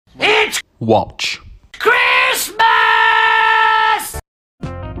Watch. Christmas!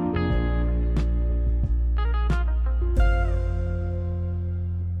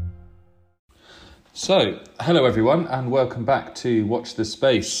 So, hello everyone, and welcome back to Watch This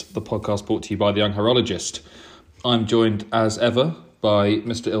Space, the podcast brought to you by The Young Horologist. I'm joined, as ever, by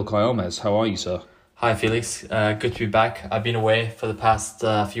Mr. Ilkay Almez. How are you, sir? Hi Felix, good to be back. I've been away for the past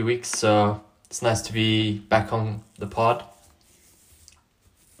few weeks, so it's nice to be back on the pod.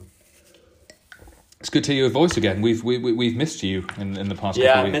 It's good to hear your voice again. We've missed you in the past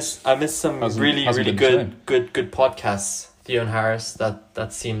couple of weeks. I missed some Hasn't really been good podcasts. Theo and Harris,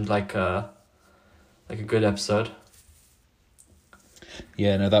 that seemed like a good episode.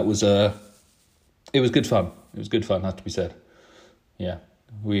 Yeah, no, that was it was good fun. It was good fun, has to be said. Yeah,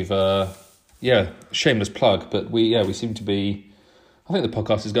 we've shameless plug, but we seem to be. I think the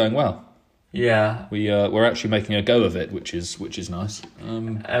podcast is going well. Yeah, we're actually making a go of it, which is nice.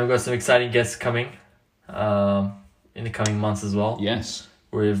 And we've got some exciting guests coming, in the coming months as well. Yes,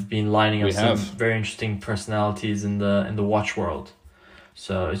 we've been lining up some very interesting personalities in the watch world,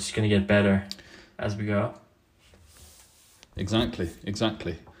 so it's just gonna get better as we go. Exactly.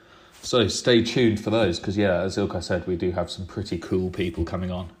 So stay tuned for those, because as Ilkay said, we do have some pretty cool people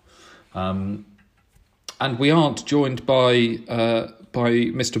coming on. And we aren't joined by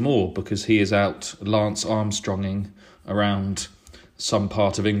Mr. Moore, because he is out Lance Armstronging around some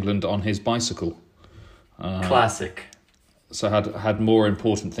part of England on his bicycle. Classic. So had more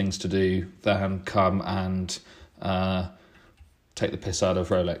important things to do than come and take the piss out of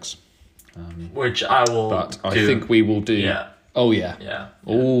Rolex. Which I will But do. I think we will do... Yeah. Oh, yeah. Yeah.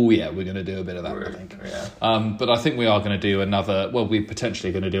 Oh, yeah, we're going to do a bit of that, I think. Yeah. But I think we are going to do another... Well, we're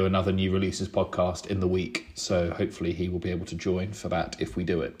potentially going to do another New Releases podcast in the week. So hopefully he will be able to join for that if we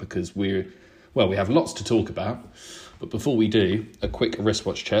do it. Because we have lots to talk about. But before we do, a quick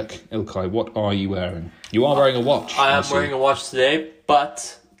wristwatch check. Ilkay, what are you wearing? You are wearing a watch. I am wearing a watch today,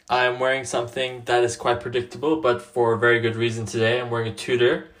 but I am wearing something that is quite predictable, but for a very good reason today. I'm wearing a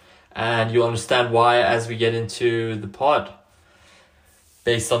Tudor. And you'll understand why as we get into the pod.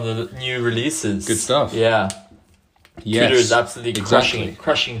 Based on the new releases. Good stuff. Yeah. Yes, Tudor is absolutely exactly.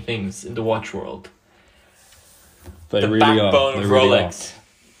 crushing things in the watch world. They the really backbone are. of They really Rolex. are.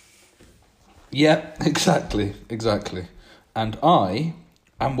 Yeah, exactly. And I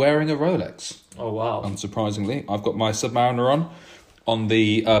am wearing a Rolex. Oh, wow. Unsurprisingly. I've got my Submariner on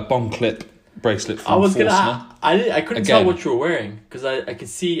the bomb clip bracelet from I was Forstner. I couldn't Again. tell what you were wearing because I can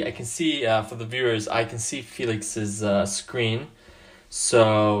see for the viewers, I can see Felix's screen.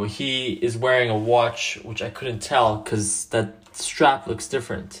 So he is wearing a watch which I couldn't tell because that strap looks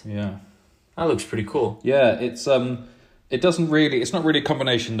different. Yeah. That looks pretty cool. Yeah, it's not really a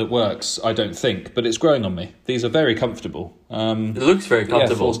combination that works, I don't think, but it's growing on me. These are very comfortable. It looks very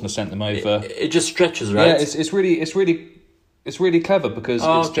comfortable. Yeah, Forstner sent them over. It just stretches, right? Yeah, it's really clever because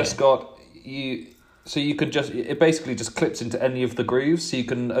it's just got you. So you can it basically just clips into any of the grooves, so you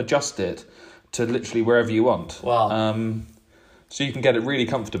can adjust it to literally wherever you want. Wow. So you can get it really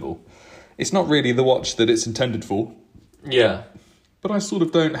comfortable. It's not really the watch that it's intended for, Yeah. but I sort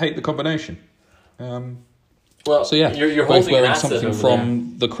of don't hate the combination. Well, So yeah, you're both holding an wearing asset something over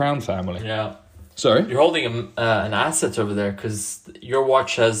from the Crown family. there. Yeah. Sorry? You're holding an asset over there because your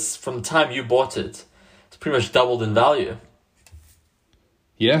watch has, from the time you bought it, it's pretty much doubled in value.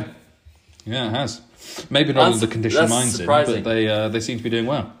 Yeah, it has. Maybe not in the condition that's mine's surprising. in, but they seem to be doing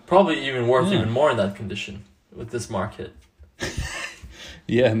well. Probably even worth even more in that condition with this market.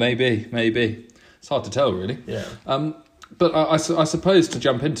 Yeah, maybe. It's hard to tell, really. Yeah. But I suppose to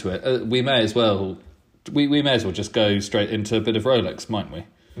jump into it, we may as well just go straight into a bit of Rolex, mightn't we?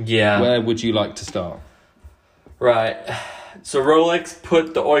 Yeah. Where would you like to start? Right. So Rolex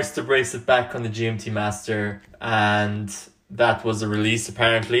put the Oyster bracelet back on the GMT Master, and that was a release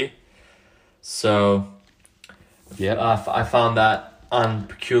apparently. So Yeah. I found that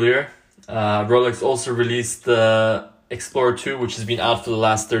unpeculiar. Rolex also released the Explorer 2, which has been out for the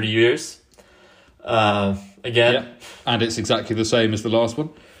last 30 years. Again. Yeah. And it's exactly the same as the last one.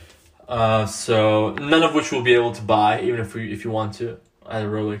 So none of which we'll be able to buy, even if you want to, at a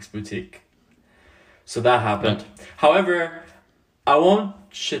Rolex boutique. So that happened. Yeah. However, I won't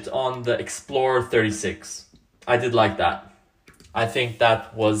shit on the Explorer 36. I did like that. I think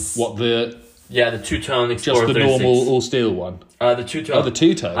that was the two-tone Explorer 36. Just the normal all-steel one? The two-tone. Oh, the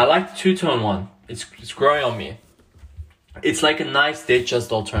two-tone. I like the two-tone one. It's growing on me. It's like a nice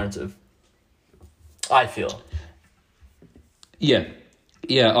Datejust alternative, I feel. Yeah.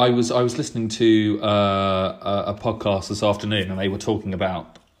 I was listening to a podcast this afternoon, and they were talking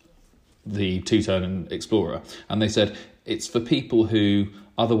about the two-tone Explorer, and they said it's for people who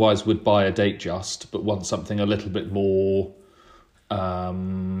otherwise would buy a Datejust but want something a little bit more,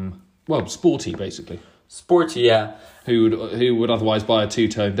 sporty, basically. Sporty, yeah. Who would otherwise buy a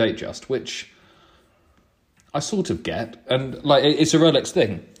two-tone Datejust, which I sort of get. And like it's a Rolex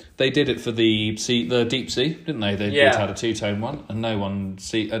thing. They did it for the Deep Sea, didn't they? They did had a two-tone one, and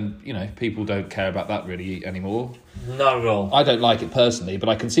people don't care about that really anymore. Not at all. I don't like it personally, but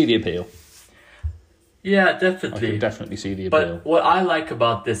I can see the appeal. Yeah, definitely. I can definitely see the appeal. But what I like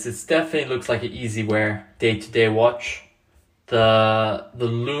about this, it definitely looks like an easy wear day-to-day watch. The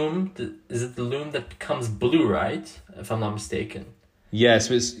lume, is it the lume that becomes blue, right? If I'm not mistaken. Yeah,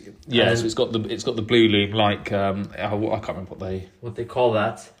 so it's got the blue lume, like I can't remember what they call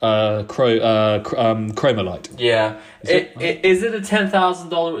that. Chromolite. Yeah, is it a $10,000,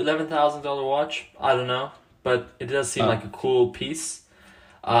 $11,000 watch? I don't know, but it does seem like a cool piece.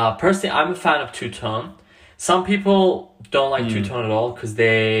 Personally, I'm a fan of two-tone. Some people don't like two-tone at all because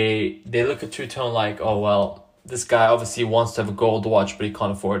they look at two-tone like, oh well, this guy obviously wants to have a gold watch, but he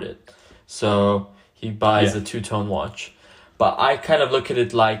can't afford it, so he buys a two-tone watch. But I kind of look at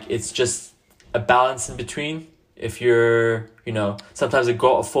it like it's just a balance in between. If you're, sometimes a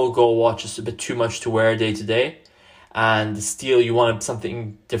full gold watch is a bit too much to wear day to day. And the steel, you want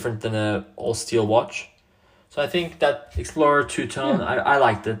something different than a all steel watch. So I think that Explorer two-tone, I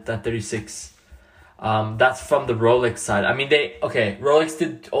liked it, that 36. That's from the Rolex side. I mean, Rolex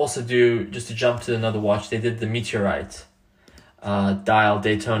did also do, just to jump to another watch, they did the Meteorite dial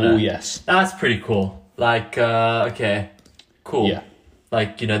Daytona. Oh, yes. That's pretty cool. Like, cool. Yeah.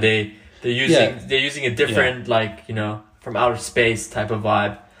 Like, they're using a different from outer space type of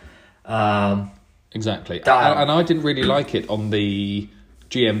vibe. Exactly. And I didn't really like it on the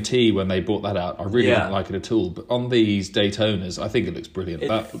GMT when they brought that out. I really didn't like it at all. But on these Daytonas, I think it looks brilliant.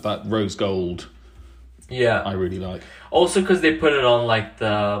 That rose gold. Yeah. I really like. Also because they put it on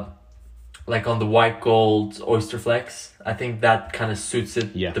on the white gold Oyster Flex. I think that kind of suits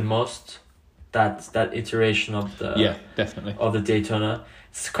it the most. That iteration of the definitely of the Daytona.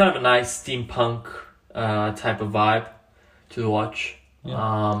 It's kind of a nice steampunk type of vibe to the watch.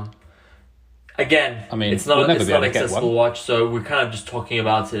 Yeah. Again, I mean, it's not an accessible watch, so we're kind of just talking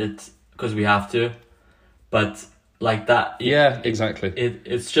about it because we have to. But like that, exactly.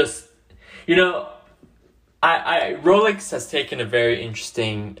 It's just, Rolex has taken a very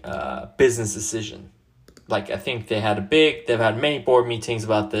interesting business decision. Like, I think they've had many board meetings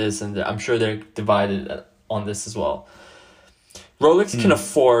about this, and I'm sure they're divided on this as well. Rolex can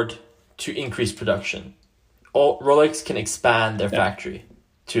afford to increase production. Rolex can expand their factory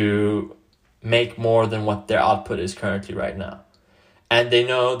to make more than what their output is currently right now. And they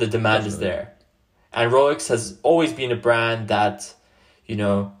know the demand is there. And Rolex has always been a brand that,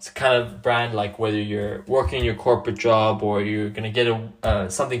 it's a kind of brand like whether you're working in your corporate job or you're going to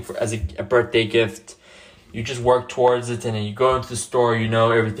get something as a birthday gift. You just work towards it, and then you go into the store,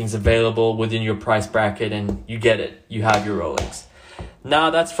 everything's available within your price bracket, and you get it. You have your Rolex. Now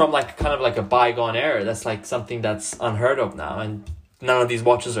that's from kind of like a bygone era. That's like something that's unheard of now, and none of these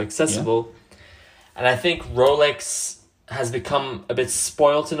watches are accessible. Yeah. And I think Rolex has become a bit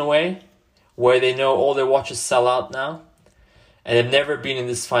spoilt in a way, where they know all their watches sell out now, and they've never been in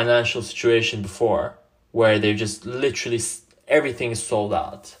this financial situation before, where they're just literally everything is sold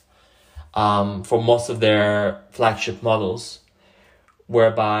out. For most of their flagship models,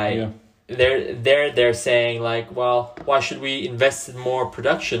 whereby they're saying like, well, why should we invest in more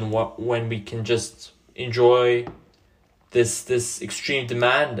production when we can just enjoy this extreme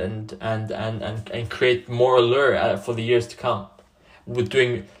demand and create more allure for the years to come, with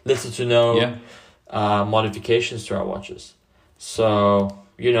doing little to no modifications to our watches. So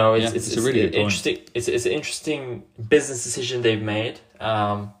it's a really interesting. It's an interesting business decision they've made.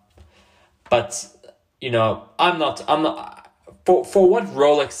 But I'm not for what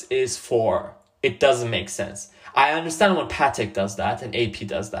Rolex is for. It doesn't make sense. I understand when Patek does that and AP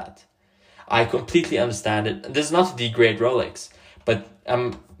does that. I completely understand it. This is not to degrade Rolex, but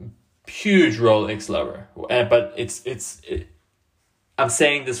I'm a huge Rolex lover. But I'm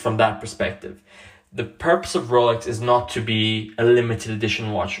saying this from that perspective. The purpose of Rolex is not to be a limited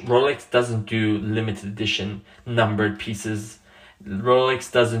edition watch. Rolex doesn't do limited edition numbered pieces.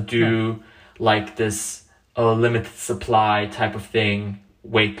 Rolex doesn't do like this limited supply type of thing,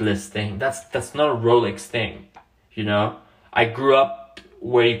 weightless thing. That's not a Rolex thing, I grew up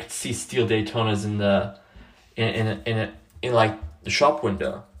where you could see steel Daytonas in like the shop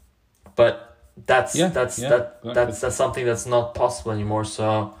window, but that's something that's not possible anymore.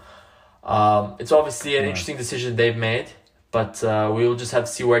 So it's obviously an interesting decision they've made, but we will just have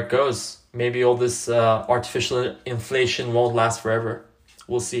to see where it goes. Maybe all this artificial inflation won't last forever.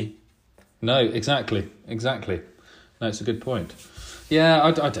 we'll see. No, exactly. No, it's a good point. Yeah,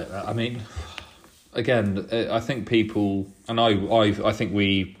 I don't know. I mean, again, I think people, and I think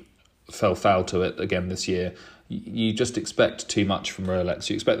we fell foul to it again this year. You just expect too much from Rolex.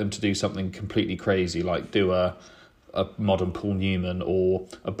 You expect them to do something completely crazy, like do a modern Paul Newman or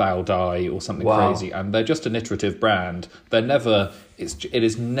a Bao Dai or something crazy, and they're just an iterative brand. It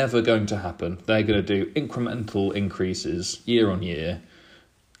is never going to happen. They're going to do incremental increases year on year,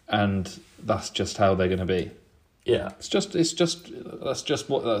 and that's just how they're going to be. Yeah, that's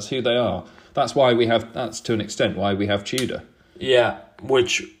who they are. That's to an extent why we have Tudor. Yeah,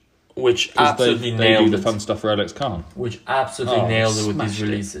 which absolutely they nailed do it. the fun stuff Rolex can't. Which absolutely nailed it with these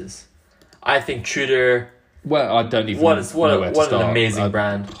releases. I think Tudor. Well, I don't even know where to start. An amazing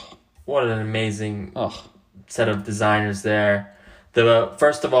brand. What an amazing set of designers there.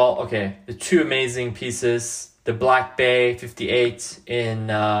 First of all, the two amazing pieces: the Black Bay 58 in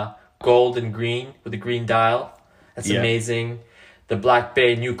gold and green with the green dial. That's amazing. The Black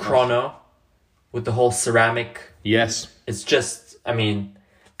Bay New Chrono with the whole ceramic. Yes. It's just, I mean,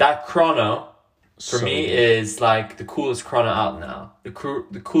 that chrono for me is like the coolest chrono out now. The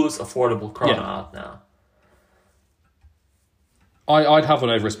coolest affordable chrono out now. I'd have one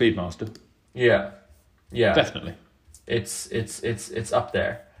over a Speedmaster. Yeah. Definitely. It's up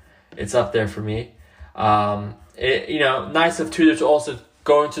there. It's up there for me. Nice of Tudor to also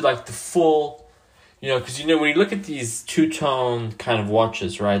go into like the full, because when you look at these two-tone kind of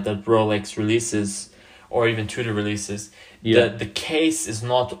watches, right, that Rolex releases or even Tudor releases, the case is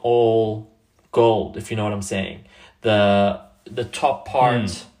not all gold, if you know what I'm saying. The top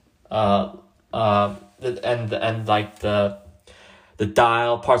part, and like the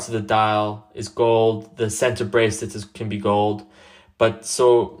dial, parts of the dial is gold. The center bracelet can be gold. But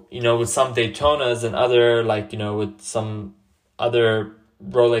so, with some Daytonas and other, with some other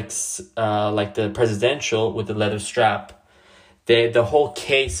Rolex, like the Presidential with the leather strap, the whole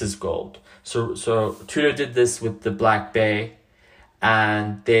case is gold. So Tudor did this with the Black Bay,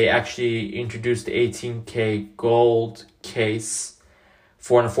 and they actually introduced the 18K gold case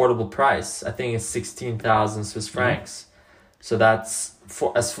for an affordable price. I think it's 16,000 Swiss francs. So that's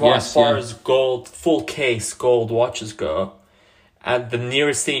as far as gold, full case gold watches go. And the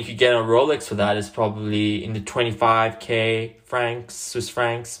nearest thing you could get on Rolex for that is probably in the 25K Swiss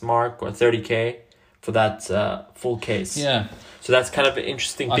francs mark, or 30K for that full case. Yeah. So that's kind of an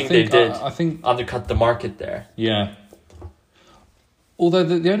interesting thing they did. I think undercut the market there. Yeah. Although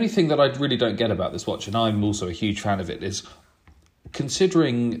the only thing that I really don't get about this watch, and I'm also a huge fan of it, is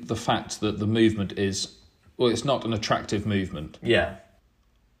considering the fact that the movement is, it's not an attractive movement. Yeah.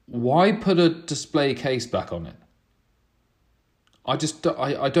 Why put a display case back on it? I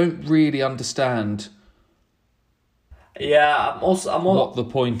don't really understand. Yeah, what the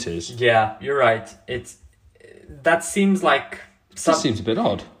point is. Yeah, you're right. That seems like that seems a bit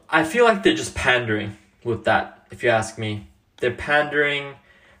odd. I feel like they're just pandering with that, if you ask me. They're pandering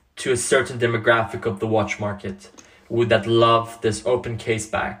to a certain demographic of the watch market that love this open case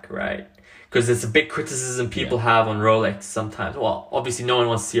back, right? Because it's a big criticism people have on Rolex sometimes. Well, obviously no one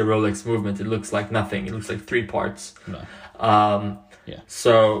wants to see a Rolex movement. It looks like nothing. It looks like 3 parts. No.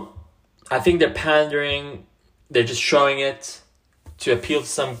 So I think they're pandering. They're just showing it to appeal to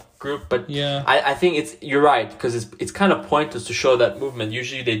some group. But I think you're right, because it's kind of pointless to show that movement.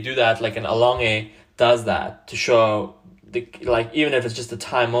 Usually they do that, like an Alongé does that to show even if it's just a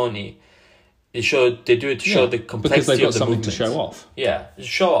time only. They do it to show the complexity of the movement. Because they've got something to show off. Yeah, just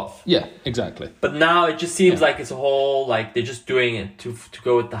show off. Yeah, exactly. But now it just seems like it's a whole, like, they're just doing it to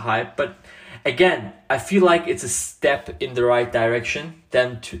go with the hype. But again, I feel like it's a step in the right direction,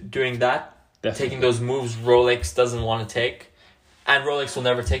 them doing that. Definitely. Taking those moves Rolex doesn't want to take. And Rolex will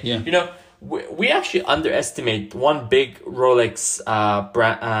never take. Yeah. We actually underestimate one big Rolex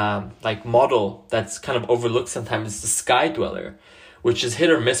brand, model that's kind of overlooked sometimes, is the Sky Dweller, which is hit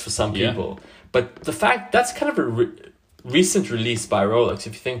or miss for some people. But the fact that's kind of a recent release by Rolex,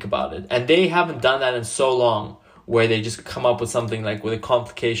 if you think about it, and they haven't done that in so long, where they just come up with something with a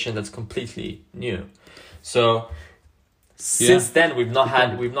complication that's completely new. So since then, we've not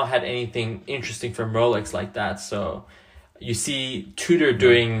had anything interesting from Rolex like that. So you see Tudor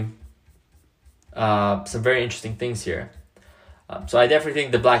doing some very interesting things here. So I definitely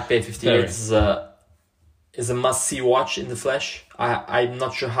think the Black Bay 58 is a must-see watch in the flesh. I'm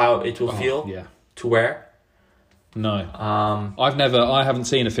not sure how it will feel to wear. No. I haven't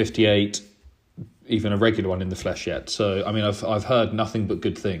seen a 58, even a regular one, in the flesh yet. So, I mean, I've heard nothing but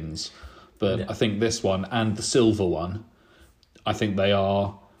good things. But I think this one and the silver one, I think they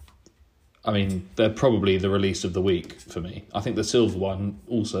are I mean, they're probably the release of the week for me. I think the silver one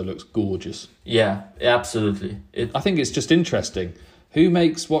also looks gorgeous. Yeah, absolutely. I think it's just interesting. Who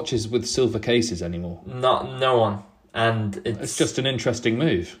makes watches with silver cases anymore? No one. And It's just an interesting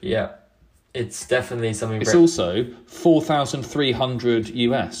move. Yeah. It's definitely something. It's also 4,300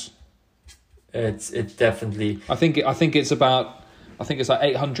 US. It's definitely. I think it's like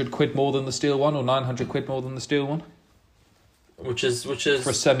 800 quid more than the steel one, or 900 quid more than the steel one. Which is For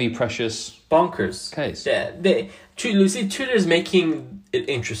a semi-precious bonkers case. Yeah, Tudor's making it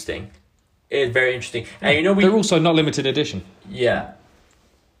interesting. It's very interesting, and they're also not limited edition. Yeah,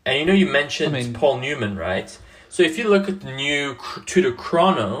 and you mentioned Paul Newman, right? So if you look at the new Tudor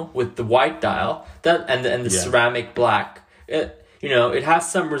Chrono with the white dial and the ceramic black, it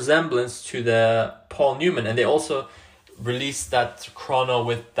has some resemblance to the Paul Newman, and they also released that Chrono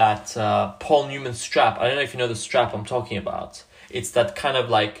with that Paul Newman strap. I don't know if you know the strap I'm talking about. It's that kind of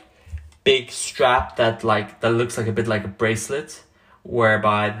like big strap that looks like a bit like a bracelet,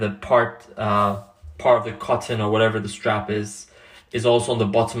 whereby the part of the cotton or whatever the strap is also on the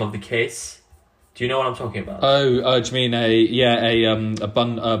bottom of the case. Do you know what I'm talking about? Oh, do you mean a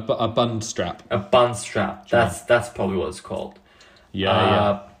bun strap? A bun strap. That's probably what it's called.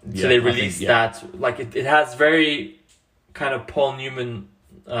 Yeah. So they released that. Like it has very kind of Paul Newman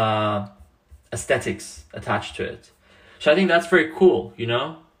aesthetics attached to it. So I think that's very cool,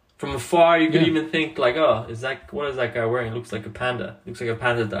 From afar you could even think like, oh, what is that guy wearing? It looks like a panda. It looks like a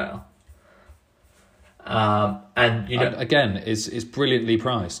panda dial. And again, is brilliantly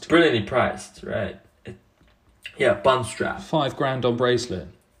priced. Brilliantly priced, right? Bun strap. $5,000 on bracelet,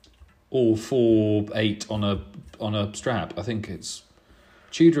 or 4,800 on a strap. I think it's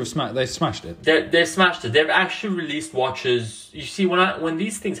Tudor they smashed it. They smashed it. They've actually released watches. You see, when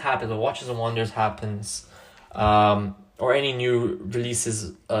these things happen, the Watches and Wonders happens, or any new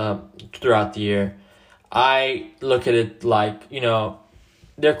releases throughout the year, I look at it like,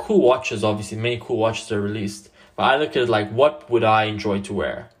 they're cool watches, obviously. Many cool watches are released. But I look at it like, what would I enjoy to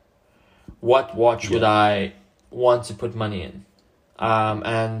wear? What watch would I want to put money in?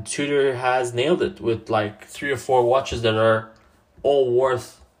 And Tudor has nailed it with like 3 or 4 watches that are all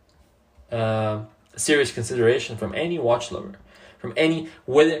worth serious consideration from any watch lover. From any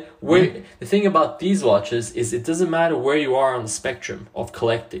the thing about these watches is it doesn't matter where you are on the spectrum of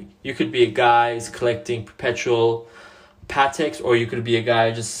collecting. You could be a guy who's collecting perpetual Pateks, or you could be a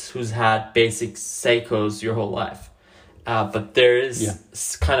guy who's had basic Seikos your whole life. But there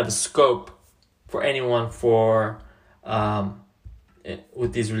is kind of a scope for anyone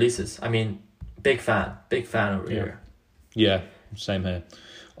with these releases. I mean, big fan over here. Yeah, same here.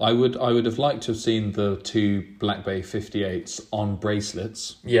 I would have liked to have seen the 2 Black Bay 58s on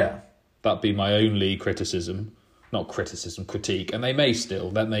bracelets. Yeah. That'd be my only criticism. Not criticism, critique. And they may still.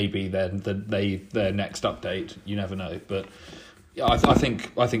 That may be their next update. You never know. But I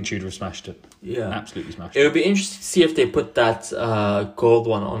think Tudor have smashed it. Yeah. Absolutely smashed it. It would be interesting to see if they put that gold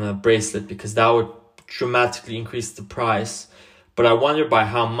one on a bracelet, because that would dramatically increase the price. But I wonder by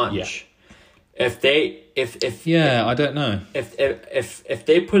how much. Yeah. I don't know. If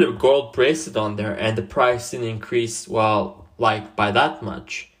they put a gold bracelet on there and the price didn't increase by that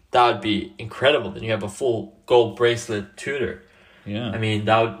much, that would be incredible. Then you have a full gold bracelet Tudor. Yeah. I mean,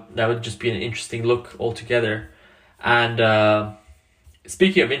 that would just be an interesting look altogether. And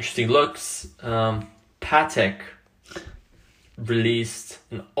speaking of interesting looks, Patek released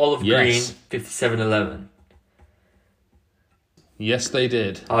an olive green 5711. Yes, they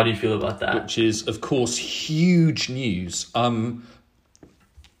did. How do you feel about that? Which is, of course, huge news.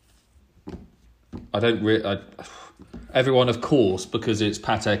 Everyone, of course, because it's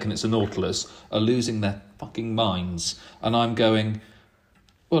Patek and it's a Nautilus, are losing their fucking minds. And I'm going,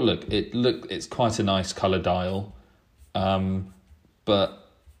 well, it's quite a nice colour dial, but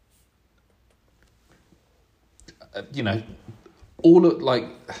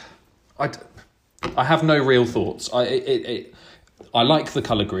I have no real thoughts. I like the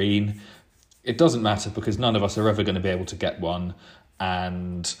colour green. It doesn't matter because none of us are ever going to be able to get one,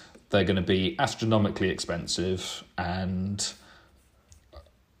 and they're going to be astronomically expensive, and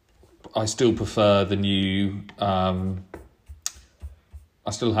I still prefer the new... I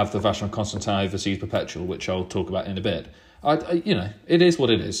still have the Vacheron Constantin Overseas Perpetual, which I'll talk about in a bit. It is what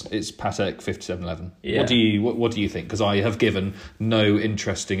it is. It's Patek 5711. Yeah. What do you think? Because I have given no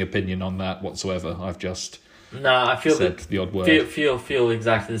interesting opinion on that whatsoever. I've just... I feel said the odd word. Feel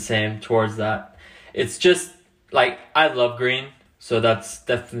exactly the same towards that. It's just like, I love green, so that's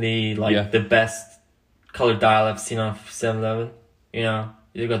definitely the best color dial I've seen on 711.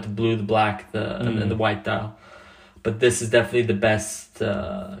 You got the blue, the black, and the white dial. but this is definitely the best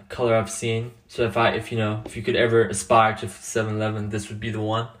color I've seen. So if you could ever aspire to 711, this would be the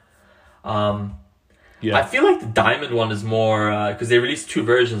one. Yeah. I feel like the diamond one is more because they released two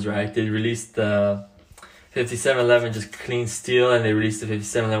versions, right? They released the 5711 just clean steel, and they released the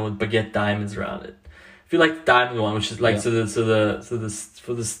 5711 with baguette diamonds around it. I feel like the diamond one, which is like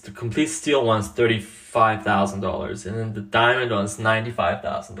the complete steel one is $35,000, and then the diamond one is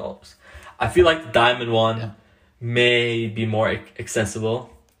 $95,000. I feel like the diamond one may be more accessible,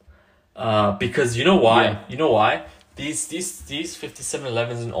 because you know why? Yeah. You know why? These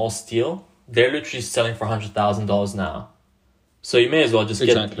 5711s in all steel, they're literally selling for $100,000 now. So you may as well just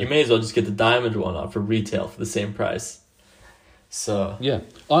get the diamond one out for retail for the same price. So Yeah,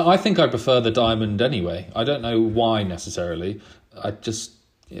 I think I prefer the diamond anyway. I don't know why necessarily.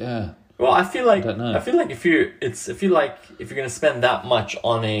 Well, I feel like I don't know. if you're gonna spend that much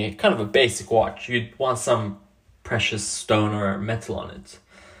on a kind of a basic watch, you'd want some precious stone or metal on it.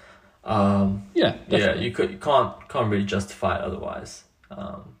 Definitely. You can't really justify it otherwise.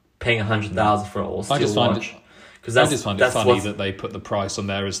 Paying $100,000 for an all steel watch. I just find it funny that they put the price on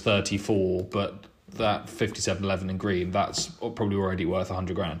there as 34, but that 5711 in green, that's probably already worth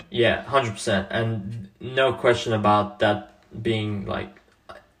 $100,000. Yeah, 100%, and no question about that being like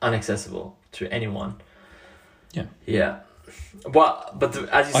inaccessible to anyone. Yeah. But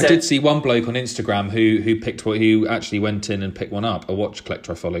as you said, I did see one bloke on Instagram who actually went in and picked one up. A watch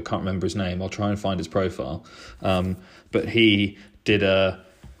collector I follow, can't remember his name. I'll try and find his profile. But he did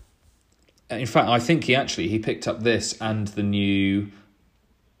in fact, I think he picked up this and the new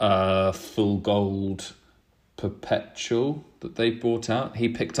full gold Perpetual that they brought out. He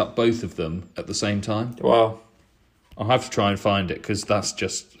picked up both of them at the same time. wow. I'll have to try and find it because that's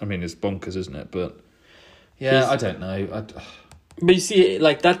just, it's bonkers, isn't it? But yeah, I don't know. But you see,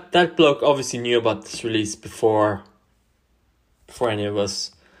 like that bloke obviously knew about this release before any of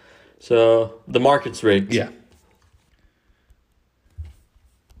us. So the market's rigged. Yeah.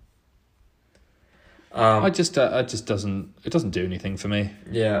 It just doesn't do anything for me.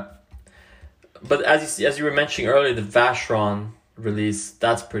 Yeah. But as you were mentioning earlier, the Vacheron release,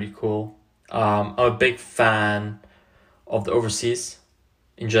 that's pretty cool. I'm a big fan of the overseas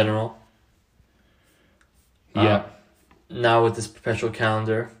in general. Yeah. Now with this perpetual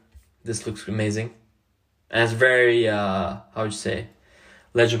calendar, this looks amazing. And it's very, how would you say,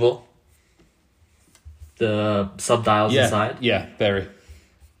 legible. The subdials inside. Yeah, very.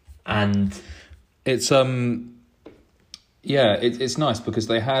 And it's it's nice because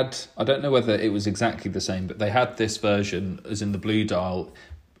they had, I don't know whether it was exactly the same, but they had this version as in the blue dial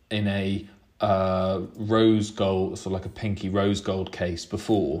in a rose gold, sort of like a pinky rose gold case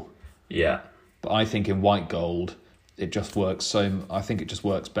before. Yeah. But I think in white gold it just works I think it just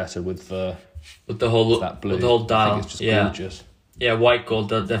works better with the whole dial. I think it's just gorgeous. Yeah, white gold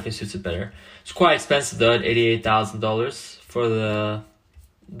that definitely suits it better. It's quite expensive though, at $88,000 for the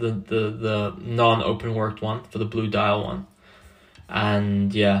non-open worked one, for the blue dial one.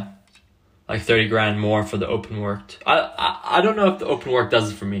 And yeah, like $30,000 more for the open worked. I don't know if the open work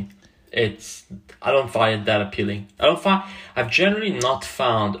does it for me. I don't find it that appealing. I've generally not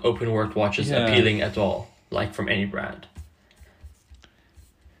found open worked watches appealing at all, like from any brand.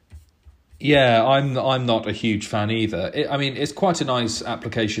 Yeah, I'm not a huge fan either. It's quite a nice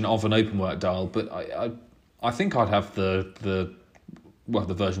application of an open work dial, but I think I'd have the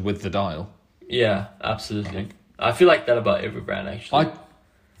version with the dial. Yeah, absolutely. I feel like that about every brand, actually.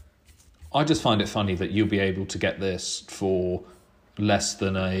 I just find it funny that you'll be able to get this for less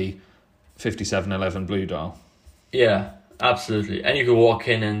than a 5711 blue dial. Yeah, absolutely. And you could walk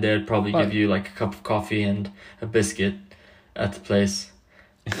in and they'd probably give you like a cup of coffee and a biscuit at the place,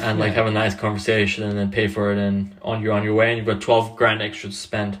 and like have a nice conversation, and then pay for it, and you're on your way, and you've got $12,000 extra to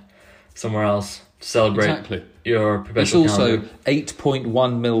spend somewhere else to celebrate your perpetual calendar. It's also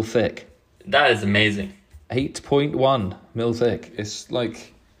 8.1 mil thick. That is amazing. 8.1 mil thick. It's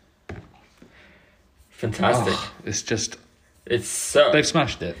like fantastic. It's just, it's so, they've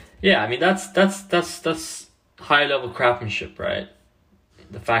smashed it. Yeah, that's high level craftsmanship, right?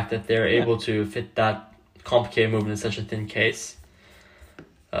 The fact that they're able to fit that complicated movement in such a thin case.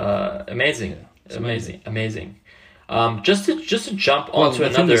 Amazing. Yeah, amazing. Just to jump onto the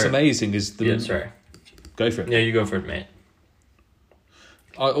another. thing that's amazing is the. Yeah, sorry. Go for it. Yeah, you go for it, mate.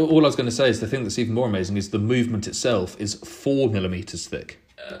 All I was going to say is the thing that's even more amazing is the movement itself is 4 millimeters thick.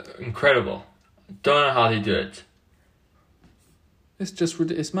 Incredible. Don't know how they do it.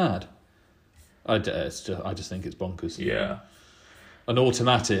 It's mad. I just think it's bonkers. Yeah. An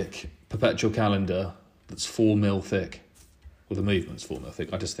automatic perpetual calendar that's 4 mil thick, with the movement's 4 mil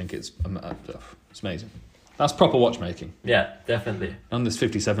thick. I just think it's amazing. That's proper watchmaking. Yeah, definitely. And this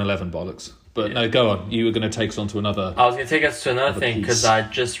 5711 bollocks. But no, go on. You were going to take us on to another. I was going to take us to another thing piece. because I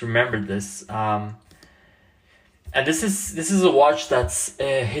just remembered this. And this is a watch that's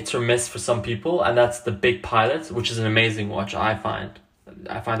hit or miss for some people, and that's the Big Pilot, which is an amazing watch. I find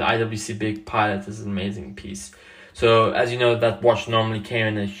the IWC Big Pilot is an amazing piece. So as you know, that watch normally came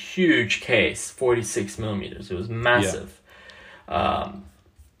in a huge case, 46 millimeters. It was massive.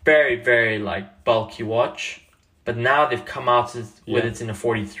 Very, very like bulky watch. But now they've come out with it in a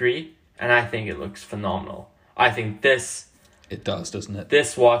 43, and I think it looks phenomenal. I think it does, doesn't it?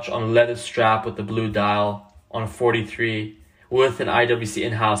 This watch on a leather strap with the blue dial on a 43 with an IWC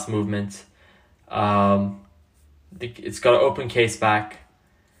in-house movement. It's got an open case back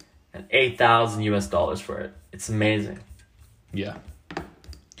and $8,000 for it. It's amazing. Yeah.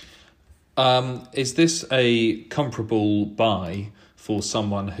 Is this a comparable buy for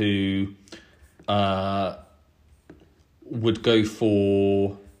someone who would go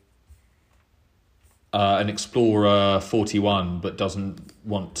for an Explorer 41 but doesn't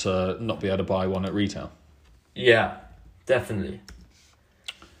want to not be able to buy one at retail? Yeah, definitely.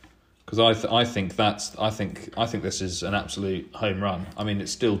 Because I think this is an absolute home run. I mean,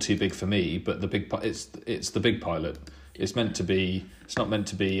 it's still too big for me, but it's the Big Pilot. It's meant to be. It's not meant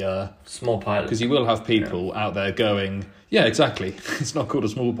to be small pilot. Because you will have people out there going, yeah, exactly. It's not called a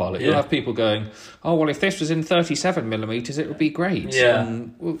small pilot. You'll have people going, oh well, if this was in 37 millimeters, it would be great. Yeah,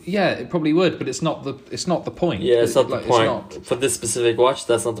 well, yeah, it probably would, but it's not the point. Yeah, it's not the point for this specific watch.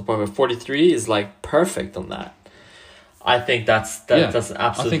 That's not the point. But 43 is like perfect on that. I think that's an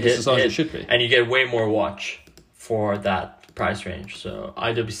absolute I think it's the size it should be, and you get way more watch for that price range. So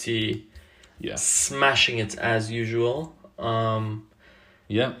IWC, smashing it as usual.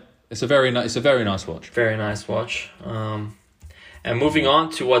 It's a very nice watch. Very nice watch. And moving on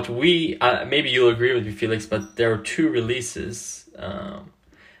to what maybe you'll agree with me, Felix, but there are two releases.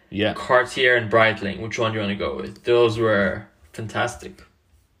 Cartier and Breitling. Which one do you want to go with? Those were fantastic.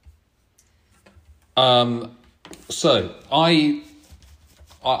 So I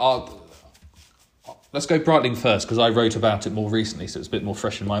let's go Breitling first because I wrote about it more recently, so it's a bit more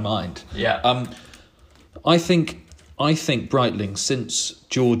fresh in my mind. Yeah. I think Breitling, since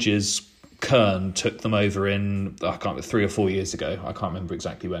George's Kern took them over in 3 or 4 years ago. I can't remember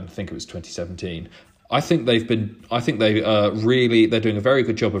exactly when. I think it was 2017. I think they're doing a very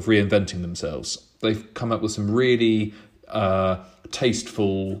good job of reinventing themselves. They've come up with some really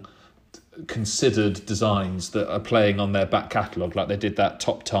tasteful, considered designs that are playing on their back catalogue, like they did that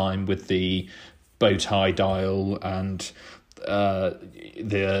Top Time with the bow tie dial and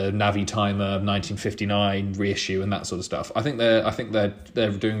the Navi Timer 1959 reissue and that sort of stuff. I think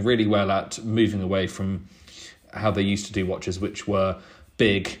they're doing really well at moving away from how they used to do watches, which were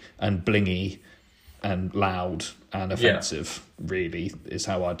big and blingy and loud and offensive. Really, is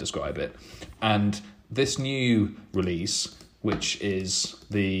how I'd describe it. And this new release, which is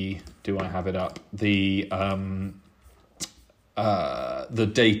the Datora.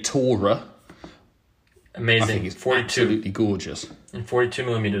 Amazing. I think it's 42. Absolutely gorgeous. And 42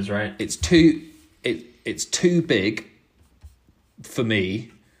 millimeters, right? It's too big for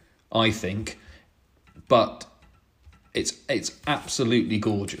me, I think, but it's absolutely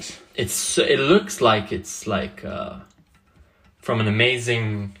gorgeous. It looks like it's like from an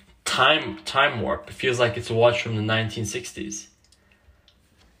amazing time warp. It feels like it's a watch from the 1960s.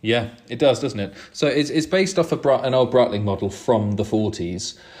 Yeah, it does, doesn't it? So it's based off an old Breitling model from the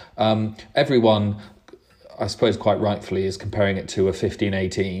 40s. Everyone, I suppose quite rightfully, is comparing it to a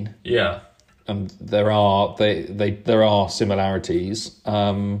 1518. Yeah. And there are similarities.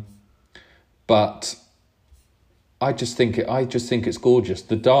 But I just think it's gorgeous.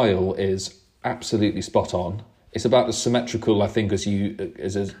 The dial is absolutely spot on. It's about as symmetrical, I think, as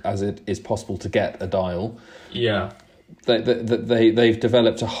it is possible to get a dial. Yeah. They've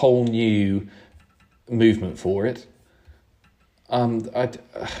developed a whole new movement for it.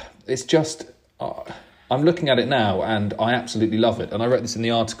 It's just I'm looking at it now and I absolutely love it. And I wrote this in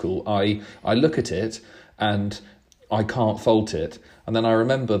the article. I look at it and I can't fault it. And then I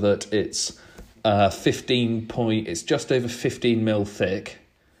remember that it's it's just over 15 mil thick.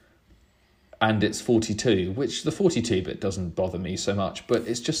 And it's 42, which the 42 bit doesn't bother me so much, but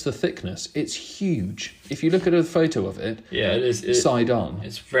it's just the thickness. It's huge. If you look at a photo of it, it is side on.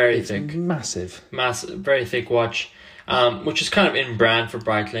 It's very thick, massive, very thick watch, which is kind of in brand for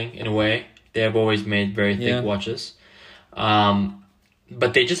Breitling in a way. They have always made very thick watches,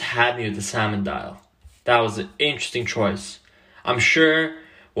 but they just had me with the salmon dial. That was an interesting choice. I'm sure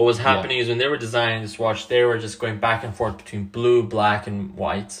what was happening is when they were designing this watch, they were just going back and forth between blue, black, and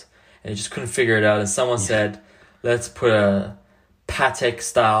white. and they just couldn't figure it out. And someone said, let's put a Patek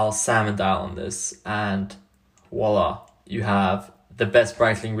style salmon dial on this, and voila, you have the best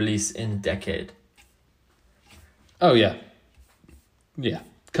Breitling release in a decade. Oh yeah, yeah.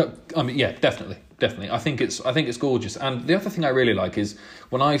 I mean, yeah, definitely. I think it's gorgeous. And the other thing I really like is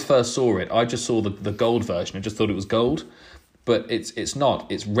when I first saw it, I just saw the gold version. I just thought it was gold, but it's not.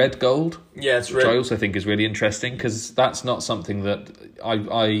 It's red gold. Yeah, it's which red. I also think is really interesting because that's not something that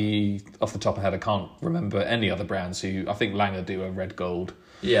I off the top of my head I can't remember any other brands who. I think Lange do a red gold.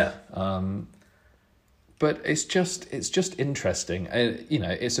 Yeah. But it's just interesting.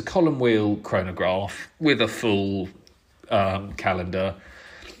 It's a column wheel chronograph with a full calendar.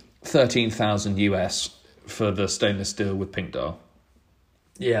 13,000 US for the stainless steel with pink dial.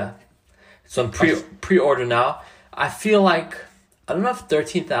 Yeah. So I'm pre-order now. I feel like, I don't know if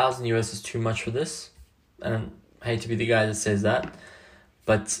 13,000 US is too much for this. And I hate to be the guy that says that.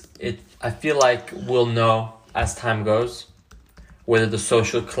 But I feel like we'll know as time goes whether the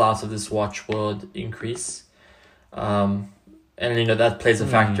social class of this watch will increase. And that plays a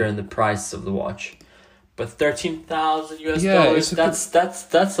factor in the price of the watch. But 13,000 US dollars,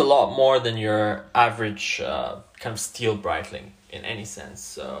 that's a lot more than your average kind of steel Breitling in any sense.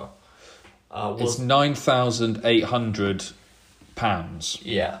 So it's £9,800.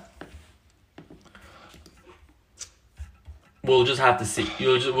 Yeah. We'll just have to see.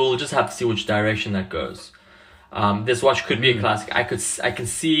 We'll just have to see which direction that goes. This watch could be a classic. I can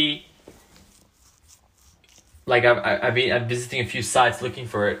see. Like I'm visiting a few sites looking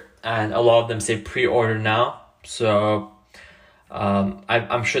for it, and a lot of them say pre-order now. So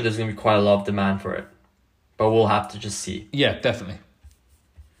I'm sure there's gonna be quite a lot of demand for it, but we'll have to just see. Yeah, definitely.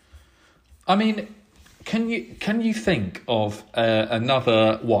 I mean, can you think of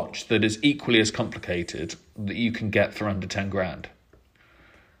another watch that is equally as complicated that you can get for under 10 grand?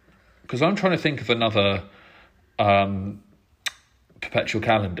 Because I'm trying to think of another perpetual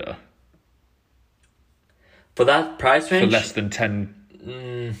calendar for that price range. For less than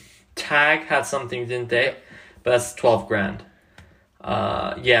 10. Tag had something, didn't they? But that's 12 grand.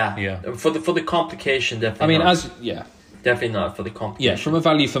 Yeah. For the complication, definitely. I mean, not. Definitely not for the complication. Yeah, from a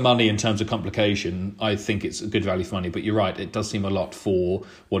value for money in terms of complication, I think it's a good value for money. But you're right, it does seem a lot for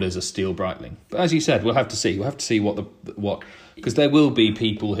what is a steel Breitling. But as you said, we'll have to see. We'll have to see what because there will be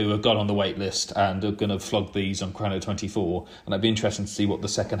people who have got on the wait list and are going to flog these on Chrono24, and it'd be interesting to see what the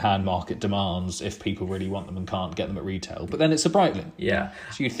second-hand market demands if people really want them and can't get them at retail. But then it's a Breitling. Yeah.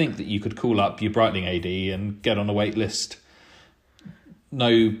 So you'd think that you could call up your Breitling AD and get on a wait list.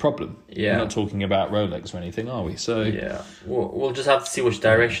 No problem. Yeah. We're not talking about Rolex or anything, are we? So yeah, we'll just have to see which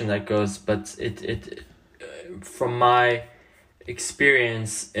direction that goes. But it from my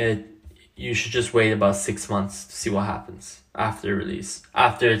experience, you should just wait about 6 months to see what happens after release.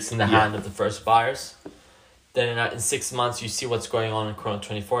 After it's in the hand of the first buyers, then in 6 months you see what's going on in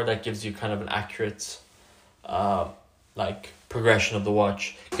Chrono24. That gives you kind of an accurate, progression of the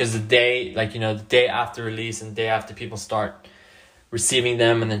watch. Because the day after release and the day after people start receiving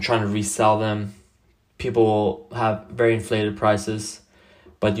them and then trying to resell them, people will have very inflated prices,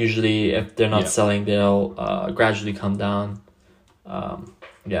 but usually if they're not selling, they'll gradually come down.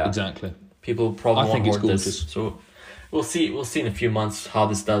 Exactly. People probably I think won't it's hoard gorgeous. this, so we'll see in a few months how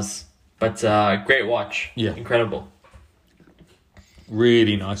this does. But great watch. Yeah, incredible.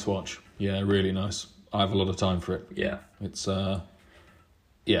 Really nice watch. Yeah, really nice. I have a lot of time for it. Yeah, it's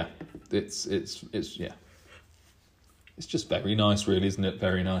It's just very nice, really, isn't it?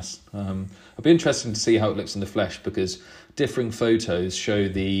 Very nice. It'll be interesting to see how it looks in the flesh, because differing photos show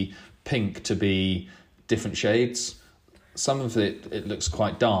the pink to be different shades. Some of it looks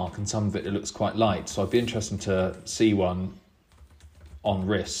quite dark, and some of it looks quite light. So I'd be interested to see one on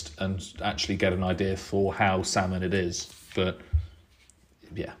wrist and actually get an idea for how salmon it is. But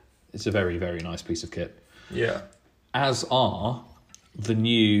yeah, it's a very, very nice piece of kit. Yeah. As are the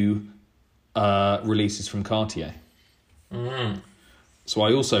new releases from Cartier. So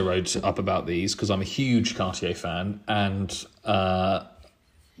I also wrote up about these because I'm a huge Cartier fan, and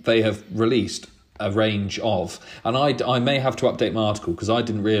they have released a range of, and I may have to update my article because I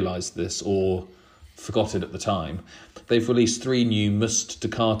didn't realise this or forgot it at the time. They've released 3 new Must de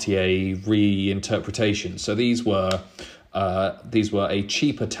Cartier reinterpretations. So these were a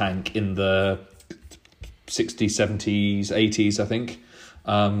cheaper tank in the 60s, 70s, 80s, I think,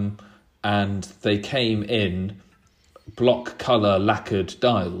 and they came in block colour lacquered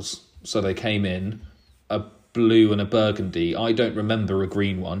dials. So they came in a blue and a burgundy. I don't remember a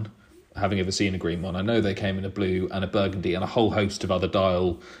green one, having ever seen a green one. I know they came in a blue and a burgundy and a whole host of other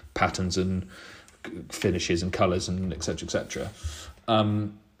dial patterns and finishes and colours and etc.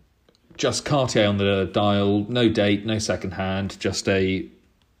 just Cartier on the dial, no date, no second hand, just a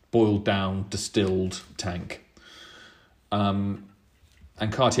boiled down distilled tank. And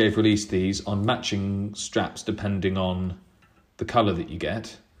Cartier have released these on matching straps depending on the colour that you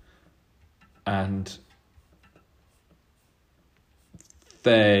get. And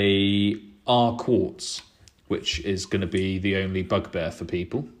they are quartz, which is going to be the only bugbear for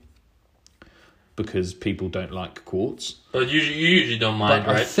people, because people don't like quartz. But you usually don't mind,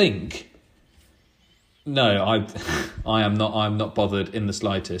 But right? I think... No, I'm not bothered in the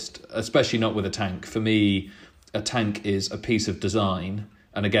slightest, especially not with a tank. For me, a tank is a piece of design,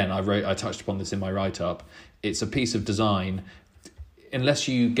 and again, I touched upon this in my write-up. It's a piece of design. Unless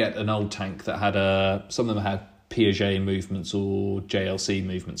you get an old tank that had some of them had Piaget movements or JLC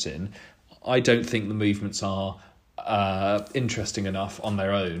movements in, I don't think the movements are interesting enough on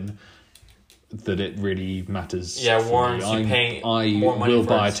their own that it really matters. Yeah, for warrants me. you paying I more money will for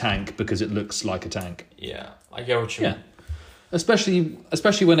buy a it. tank because it looks like a tank. Yeah, I get what you Yeah, mean.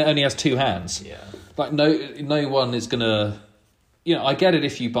 especially when it only has two hands. Yeah. Like no one is gonna, I get it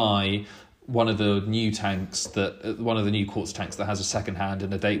if you buy one of the new quartz tanks that has a second hand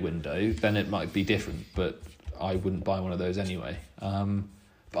and a date window, then it might be different. But I wouldn't buy one of those anyway.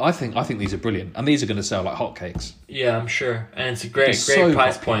 But I think these are brilliant, and these are going to sell like hotcakes. Yeah, I'm sure, and it's a great They're so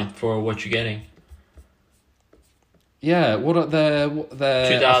price popular. point for what you're getting. Yeah, what are their? I think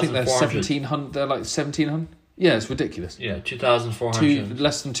they're 2,400. 1,700. They're like 1,700. Yeah, it's ridiculous. Yeah, 2,400.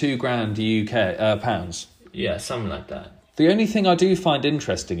 Less than £2,000 UK pounds. Yeah, something like that. The only thing I do find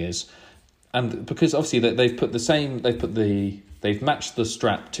interesting is, and because obviously they've matched the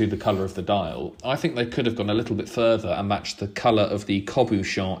strap to the colour of the dial. I think they could have gone a little bit further and matched the colour of the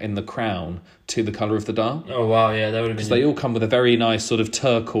cabochon in the crown to the colour of the dial. Oh wow, yeah, that would have been. Because they all come with a very nice sort of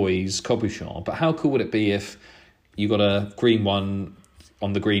turquoise cabochon. But how cool would it be if you got a green one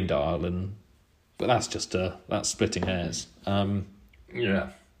on the green dial? But that's splitting hairs. Yeah,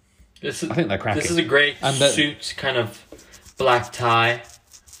 I think they're cracking. This is a great And suit kind of black tie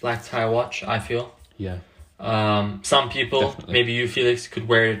watch. I feel. Yeah. Some people, Definitely. maybe you, Felix, could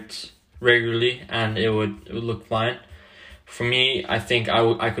wear it regularly and it would look fine. For me, I think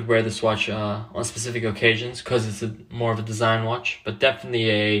I could wear this watch on specific occasions because it's more of a design watch, but definitely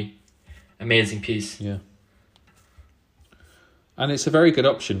a amazing piece. Yeah. And it's a very good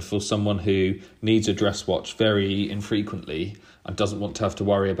option for someone who needs a dress watch very infrequently and doesn't want to have to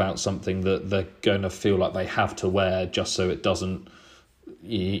worry about something that they're going to feel like they have to wear just so it doesn't,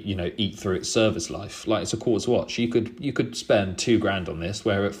 eat through its service life. Like, it's a quartz watch. You could spend $2,000 on this,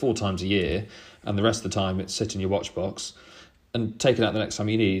 wear it 4 times a year, and the rest of the time it's sit in your watch box, and take it out the next time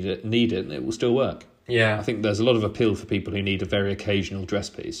you need it, and it will still work. Yeah, I think there's a lot of appeal for people who need a very occasional dress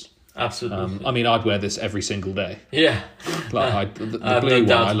piece. absolutely. I'd wear this every single day. Yeah, Like the I have blue no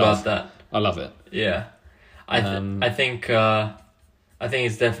doubt one, about that. I love it. Yeah, I think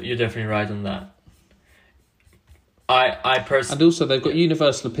it's you're definitely right on that. I personally, And also they've got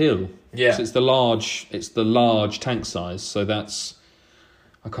universal appeal. yeah, So it's the large tank size. So that's,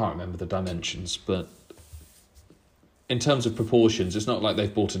 I can't remember the dimensions, but in terms of proportions, it's not like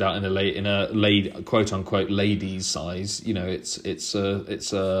they've bought it out in a quote unquote ladies size. It's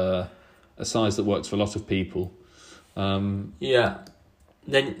a size that works for a lot of people. yeah.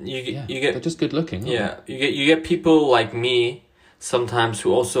 Then you They're get just good looking. Aren't yeah, you get people like me sometimes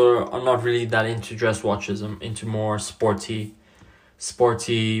who also are not really that into dress watches. I'm into more sporty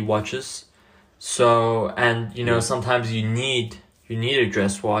watches. So, and sometimes you need a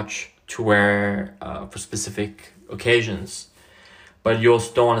dress watch to wear for specific occasions, but you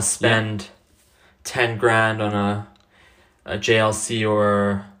also don't want to spend $10,000 on a JLC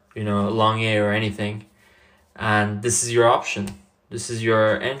or a Longier or anything. And this is your option. This is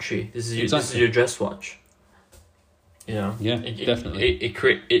your entry. This is your dress watch. Yeah, definitely.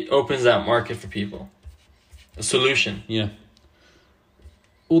 It opens that market for people. A solution. Yeah.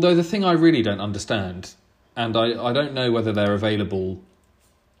 Although the thing I really don't understand, and I don't know whether they're available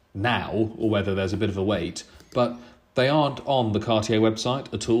now or whether there's a bit of a wait, but they aren't on the Cartier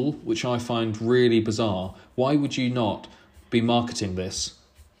website at all, which I find really bizarre. Why would you not be marketing this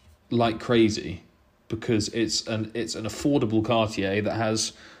like crazy? Because it's an affordable Cartier that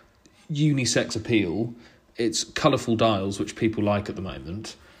has unisex appeal. It's colourful dials, which people like at the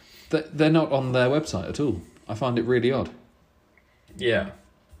moment. They're not on their website at all. I find it really odd. Yeah.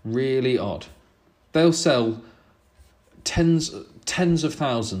 Really odd. They'll sell tens of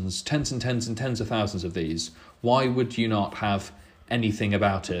thousands, tens and tens of thousands of these. Why would you not have anything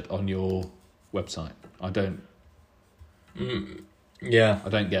about it on your website? I don't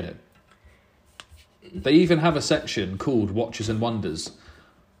get it. They even have a section called Watches and Wonders.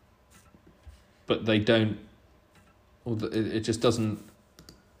 but they don't. Or it just doesn't.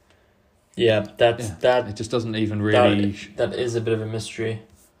 Yeah, It just doesn't even really. That is a bit of a mystery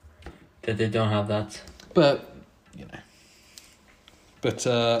that they don't have that. But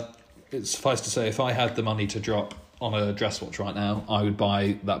it's suffice to say, if I had the money to drop on a dress watch right now, I would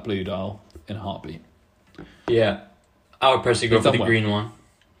buy that blue dial in a heartbeat. Yeah, I would personally go They've for the done well. green one.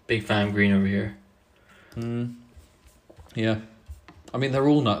 Big fan of green over here. Yeah, I mean they're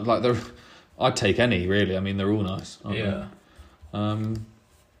all nice. Like I'd take any really. I mean they're all nice. Aren't Yeah. They? I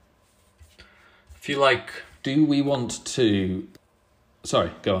feel like. Do we want to?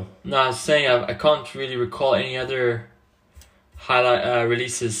 Sorry, go on. No, I was saying I can't really recall any other highlight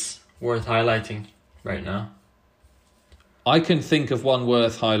releases worth highlighting right now. I can think of one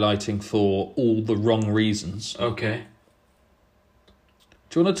worth highlighting for all the wrong reasons. Okay.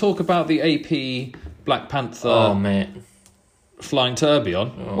 Do you want to talk about the AP Black Panther Oh man. Flying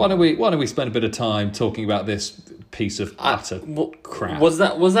Tourbillon? Oh. Why don't we spend a bit of time talking about this piece of utter crap? Was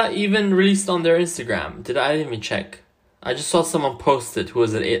that even released on their Instagram? I didn't even check. I just saw someone post it who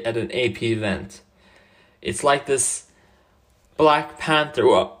was at an AP event. It's like this Black Panther.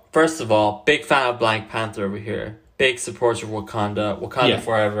 Well, first of all, big fan of Black Panther over here. Big supporter of Wakanda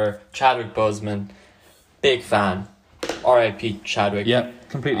Forever. Chadwick Boseman, big fan. R.I.P. Chadwick. Yeah,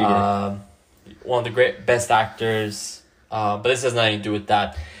 completely agree. One of the best actors. But this has nothing to do with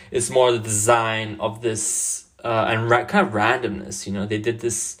that. It's more the design of this and kind of randomness. You know, they did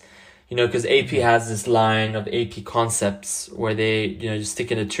this. You know, because AP has this line of AP concepts where they just stick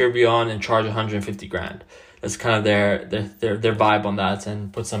in a tourbillon and charge 150 grand. That's kind of their vibe on that,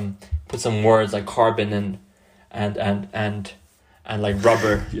 and put some words like carbon and like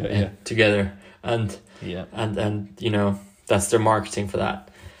rubber together, and that's their marketing for that.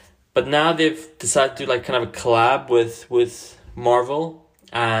 But now they've decided to do like kind of a collab with Marvel,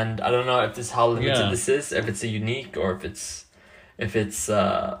 and I don't know if how limited this is, if it's a unique or if it's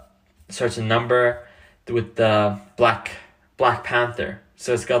certain number with the Black Panther.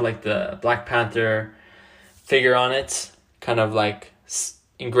 So it's got like the Black Panther figure on it, kind of like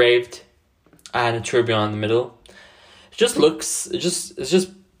engraved, and a tourbillon in the middle. It just looks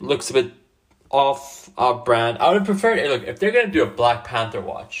a bit off brand. I would have preferred it. Look, if they're gonna do a Black Panther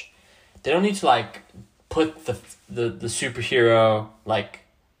watch, they don't need to like put the superhero like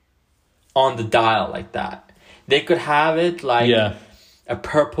on the dial like that. They could have it like a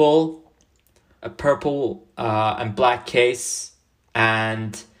purple and black case,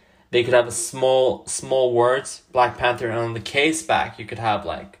 and they could have a small words Black Panther, and on the case back you could have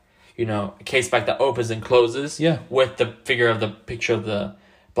like a case back that opens and closes with the picture of the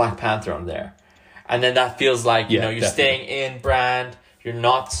Black Panther on there, and then that feels like you're definitely staying in brand. You're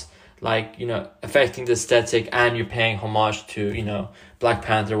not like affecting the aesthetic, and you're paying homage to Black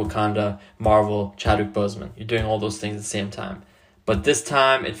Panther, Wakanda, Marvel, Chadwick Boseman. You're doing all those things at the same time, but this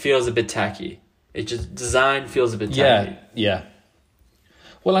time it feels a bit tacky. Design feels a bit tacky. Yeah.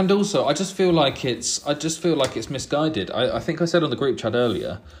 Well, and also, I just feel like it's misguided. I think I said on the group chat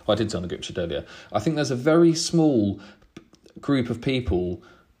earlier. I did say on the group chat earlier. I think there's a very small group of people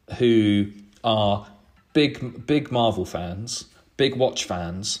who are big Marvel fans, big watch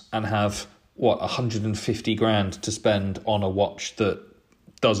fans, and have 150 grand to spend on a watch that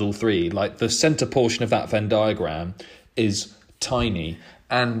does all three. Like the center portion of that Venn diagram is tiny,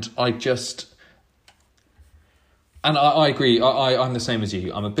 and I agree. I'm the same as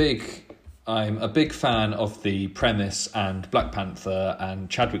you. I'm a big fan of the premise and Black Panther and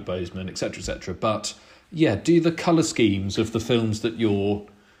Chadwick Boseman, etc., etc. But do the color schemes of the films that you're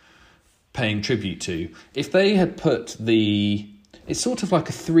paying tribute to. If they had put it's sort of like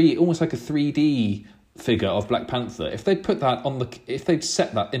almost like a 3D figure of Black Panther. If they'd put that if they'd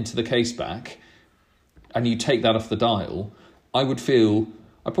set that into the case back, and you take that off the dial, I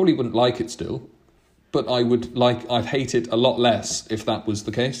probably wouldn't like it still. But I'd hate it a lot less if that was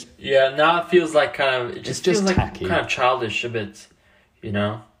the case. Yeah, now it feels like it just feels like tacky. Kind of childish a bit,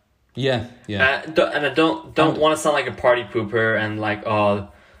 Yeah. And I don't want to sound like a party pooper and like, oh,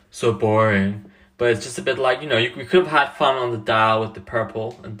 so boring. But it's just a bit like, we could have had fun on the dial with the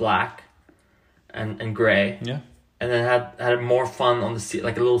purple and black and grey. Yeah. And then had more fun on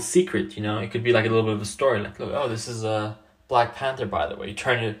like a little secret, It could be like a little bit of a story. Like, look, oh, this is a Black Panther, by the way. You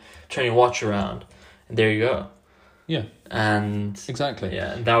turn your watch around. And there you go. Yeah. And exactly.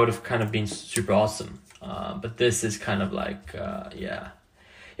 Yeah, and that would have kind of been super awesome. But this is kind of like, as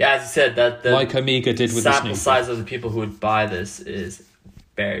you said, that the like Omega did with the sample size of the people who would buy this is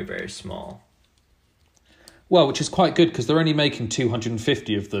very, very small. Well, which is quite good because they're only making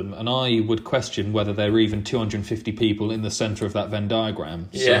 250 of them, and I would question whether there are even 250 people in the centre of that Venn diagram.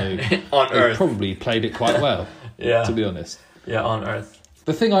 Yeah, So on they've Earth. probably played it quite well, Yeah. to be honest. Yeah, on Earth.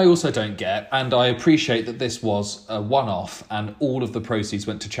 The thing I also don't get, and I appreciate that this was a one-off and all of the proceeds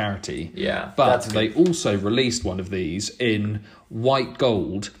went to charity, Yeah, but that's they also released one of these in white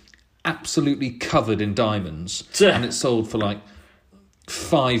gold, absolutely covered in diamonds, and it sold for like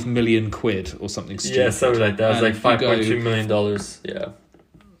 5 million quid or something stupid. Yeah, something like that. It was And like you go- $5.2 million. Yeah.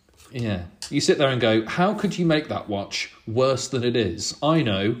 Yeah. You sit there and go, how could you make that watch worse than it is? I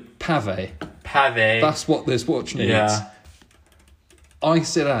know, pave. Pave. That's what this watch needs. Yeah.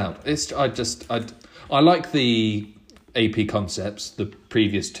 Ice it out. I like the AP concepts, the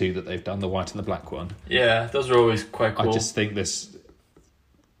previous two that they've done, the white and the black one. Yeah, those are always quite cool. I just think this,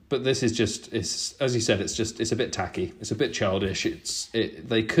 but this is just, it's, as you said, it's a bit tacky. It's a bit childish.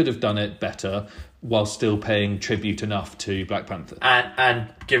 They could have done it better while still paying tribute enough to Black Panther.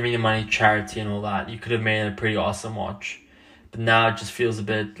 And giving the money to charity and all that. You could have made a pretty awesome watch. But now it just feels a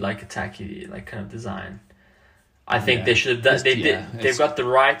bit like a tacky like kind of design. I think they should have done. They've got the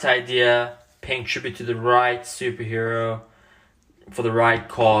right idea, paying tribute to the right superhero for the right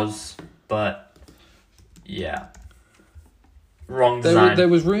cause, but yeah, wrong design. There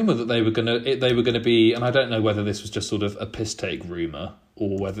was rumor that they were gonna be, and I don't know whether this was just sort of a piss take rumor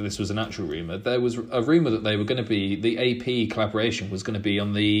or whether this was an actual rumor. There was a rumor that they were going to be, the AP collaboration was going to be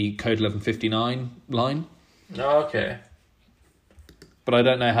on the Code 1159 line. Oh, okay. But I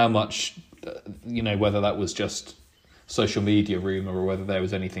don't know how much, whether that was just social media rumor or whether there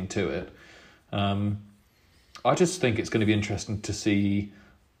was anything to it. I just think it's going to be interesting to see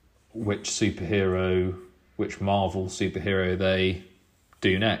which Marvel superhero they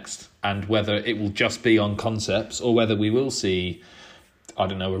do next, and whether it will just be on concepts or whether we will see, I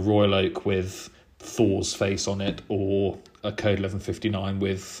don't know, a Royal Oak with Thor's face on it, or a Code 1159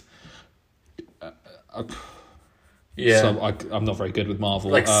 with... Yeah, So I'm not very good with Marvel.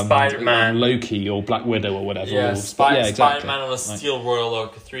 Like Spider-Man, Loki, or Black Widow, or whatever. Yeah, exactly. Spider-Man on a steel Royal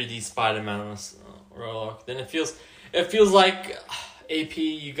Oak, 3D Spider-Man on a Royal Oak. Then it feels like AP,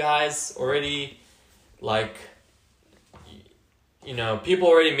 you guys already like, people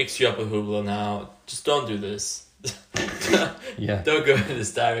already mix you up with Hublot now. Just don't do this. Yeah, don't go in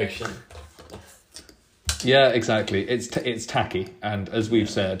this direction. Yeah, exactly. It's tacky, and as we've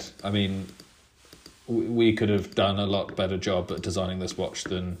said, I mean, we could have done a lot better job at designing this watch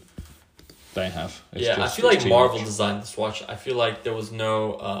than they have. I feel like Marvel designed this watch. I feel like there was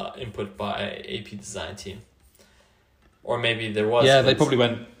no input by AP design team, or maybe there was. Yeah, they probably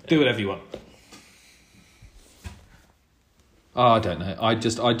went, do whatever you want. Oh, I don't know. I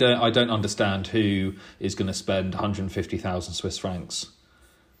don't understand who is going to spend 150,000 Swiss francs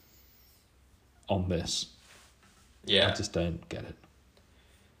on this. Yeah, I just don't get it.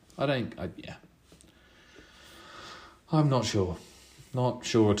 I'm not sure. Not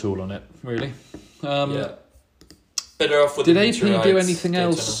sure at all on it, really. Yeah. Better off with did the AP do meteorites, anything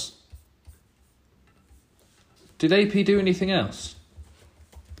else? Did AP do anything else?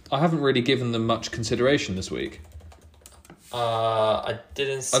 I haven't really given them much consideration this week. I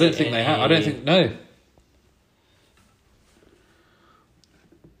didn't see I don't think they have. I don't think, no.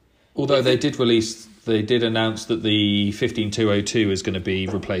 Although they did announce that the 15202 is going to be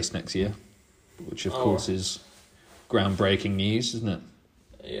replaced next year, which of course is groundbreaking news, isn't it?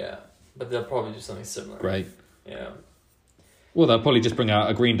 Yeah, but they'll probably do something similar. Great. Yeah. Well, they'll probably just bring out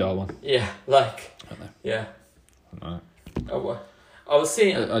a green dial one. Yeah, like. I don't know. Yeah. I don't know. Oh, well. I was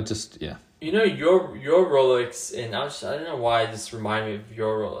saying. Your Rolex, and I don't know why this reminded me of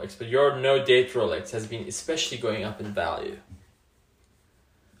your Rolex, but your no date Rolex has been especially going up in value.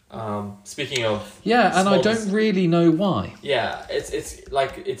 Speaking of and I don't really know why. Yeah, it's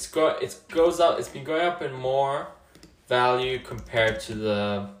goes up. It's been going up in more value compared to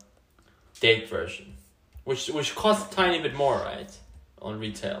the date version, which costs a tiny bit more, right, on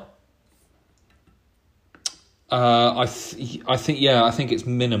retail. I think it's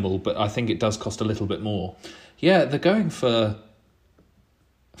minimal, but I think it does cost a little bit more. Yeah, they're going for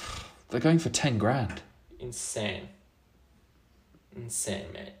 10 grand. Insane,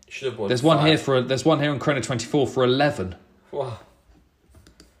 mate. Should have bought. There's one here in Chrono 24 for 11. Wow.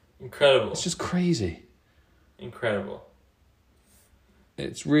 Incredible. It's just crazy. Incredible.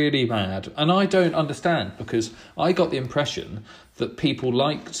 It's really mad. And I don't understand, because I got the impression that people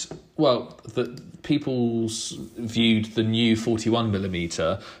viewed the new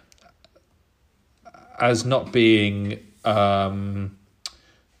 41mm as not being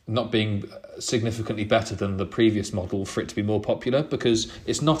not being significantly better than the previous model for it to be more popular, because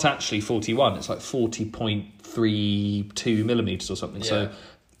it's not actually 41, it's like 40.32 millimeters or something. Yeah. So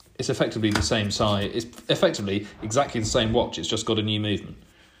it's effectively the same size. It's effectively exactly the same watch. It's just got a new movement.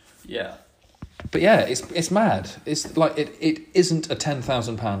 Yeah. But yeah, it's mad. It's like it isn't a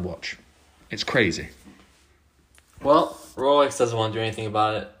 £10,000 watch. It's crazy. Well, Rolex doesn't want to do anything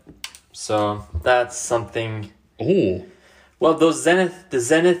about it. So that's something. Oh. Well, the Zenith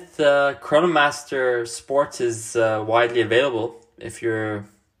Chronomaster Sport is widely available if you're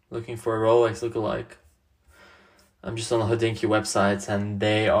looking for a Rolex lookalike. I'm just on the Hodinkee websites and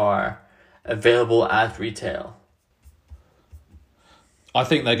they are available at retail. I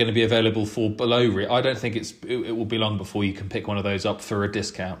think they're going to be available for below. I don't think it will be long before you can pick one of those up for a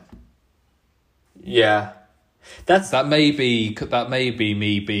discount. Yeah, that may be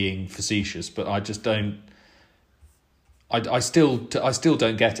me being facetious, but I just don't. I still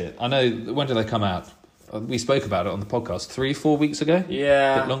don't get it. I know, when did they come out? We spoke about it on the podcast 3-4 weeks ago.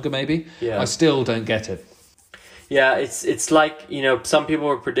 Yeah, a bit longer maybe. Yeah, I still don't get it. Yeah, it's like, some people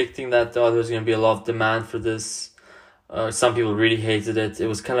were predicting that there's going to be a lot of demand for this. Some people really hated it. It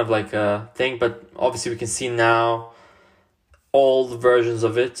was kind of like a thing, but obviously we can see now all the versions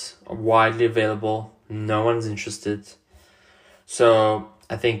of it are widely available. No one's interested. So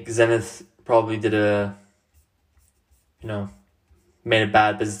I think Zenith probably made a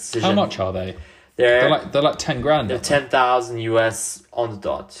bad business decision. How much are they? They're like 10 grand. They're 10,000 US on the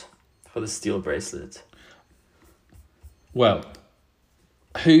dot for the steel bracelet. Well,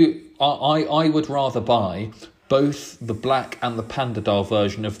 I would rather buy both the black and the Panda Dial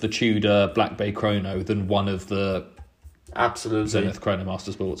version of the Tudor Black Bay Chrono than one of the absolutely Zenith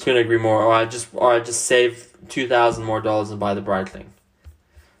Chronomaster Sports. Couldn't agree more. Or I just save $2,000 more and buy the Breitling.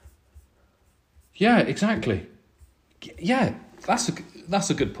 Yeah, exactly. Yeah, that's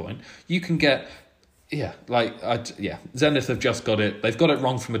a good point. You can get Zenith have just got it. They've got it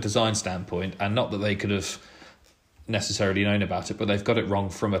wrong from a design standpoint, and not that they could have necessarily known about it, but they've got it wrong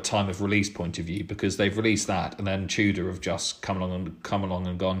from a time of release point of view, because they've released that and then Tudor have just come along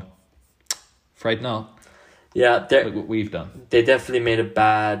and gone, afraid not. Yeah, look what we've done. They definitely made a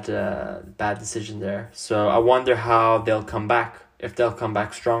bad decision there. So I wonder how they'll come back, if they'll come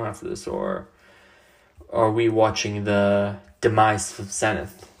back strong after this, or are we watching the demise of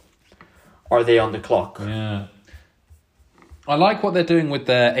Zenith? Are they on the clock? Yeah. I like what they're doing with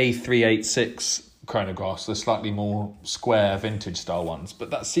their A386 chronographs, the slightly more square vintage style ones, but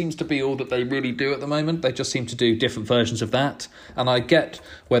that seems to be all that they really do at the moment. They just seem to do different versions of that, and I get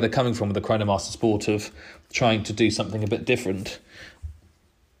where they're coming from with the Chronomaster Sport of trying to do something a bit different,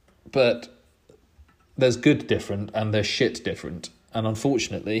 but there's good different and there's shit different, and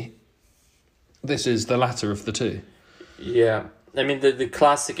unfortunately this is the latter of the two. Yeah, I mean the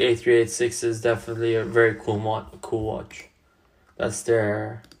classic A386 is definitely a very cool watch. That's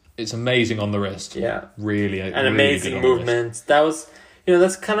their... It's amazing on the wrist. Yeah. Really. An really amazing movement. That was,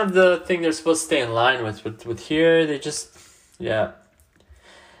 that's kind of the thing they're supposed to stay in line with. With here, they just, yeah.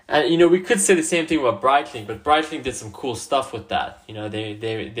 And, we could say the same thing about Breitling, but Breitling did some cool stuff with that.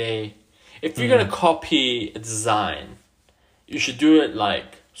 They if you're going to copy a design, you should do it,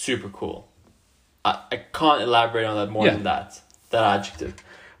 like, super cool. I can't elaborate on that more than that adjective.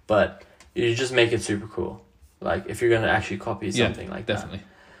 But you just make it super cool. Like, if you're going to actually copy something like definitely. that.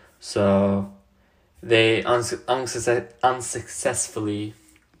 So they unsuccessfully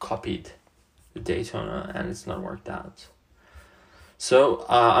copied the Daytona, and it's not worked out. So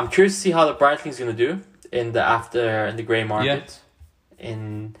I'm curious to see how the Breitling's going to do in the grey market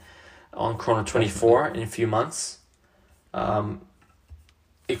on Chrono 24 in a few months.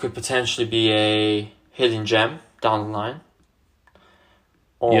 It could potentially be a hidden gem down the line.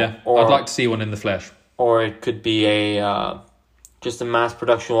 Or I'd like to see one in the flesh. Or it could be just a mass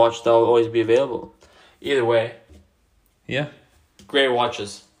production watch that will always be available. Either way. Yeah. Great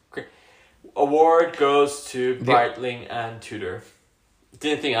watches. Great. Award goes to Breitling and Tudor.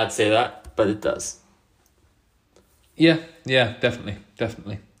 Didn't think I'd say that, but it does. Yeah, definitely.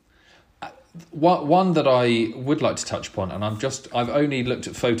 One that I would like to touch upon, and I've only looked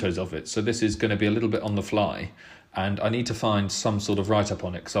at photos of it, so this is going to be a little bit on the fly, and I need to find some sort of write-up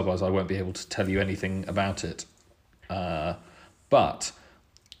on it, because otherwise I won't be able to tell you anything about it. But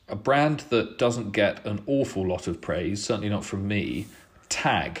a brand that doesn't get an awful lot of praise, certainly not from me,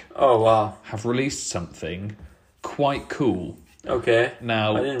 Tag. Oh, wow. Have released something quite cool. Okay.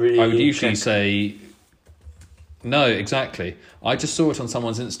 Now, I didn't really I would usually say... No, exactly. I just saw it on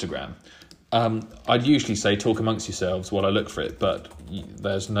someone's Instagram. I'd usually say talk amongst yourselves while I look for it, but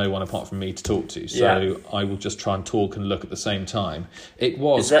there's no one apart from me to talk to, so I will just try and talk and look at the same time. It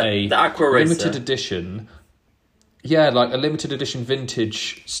was a limited edition, like a limited edition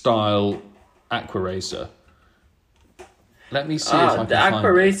vintage style Aqua Racer. Let me see if I can find it. The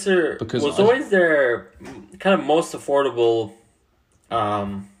Aqua Racer was always their kind of most affordable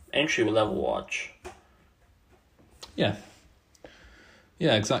entry level watch. Yeah,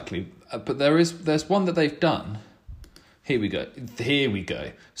 exactly. But there's one that they've done. Here we go.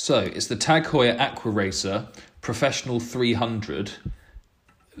 So it's the Tag Heuer Aqua Racer Professional 300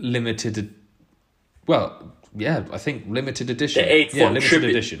 limited. I think limited edition. The 844 limited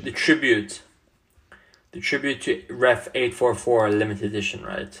edition. The tribute to Ref 844 limited edition,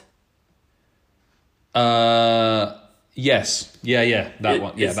 right? Yes. That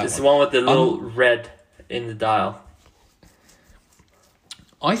one. Yeah, it's the one with the little red in the dial.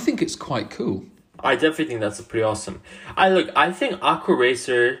 I think it's quite cool. I definitely think that's pretty awesome. I think Aqua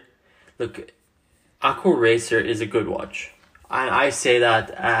Racer is a good watch. And I say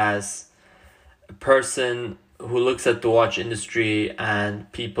that as a person who looks at the watch industry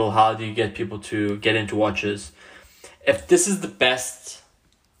and people, how do you get people to get into watches? If this is the best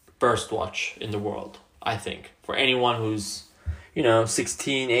burst watch in the world, I think, for anyone who's,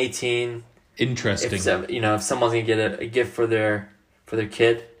 16, 18. Interesting. If someone's going to get a gift for their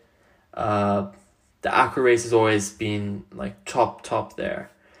kid, the Aqua Race has always been like top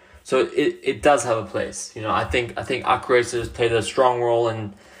there, so it does have a place. I think Aqua Race has played a strong role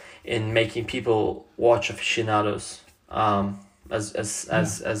in making people watch aficionados,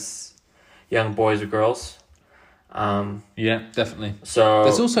 as young boys or girls. Yeah, definitely. So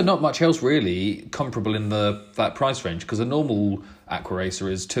there's also not much else really comparable in that price range, because a normal Aqua Racer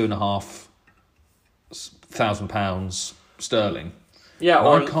is £2,500 sterling. Yeah,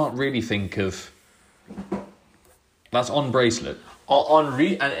 I can't really think of. That's on bracelet. On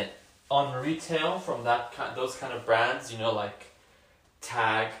retail from those kind of brands, like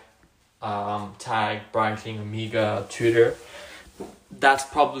Tag, Breitling, Omega, Tudor. That's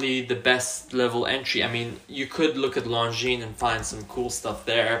probably the best level entry. I mean, you could look at Longines and find some cool stuff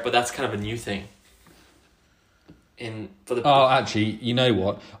there, but that's kind of a new thing. Actually, you know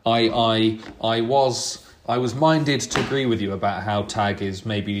what? I was minded to agree with you about how Tag is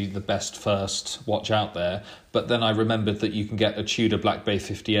maybe the best first watch out there, but then I remembered that you can get a Tudor Black Bay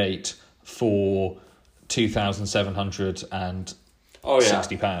 58 for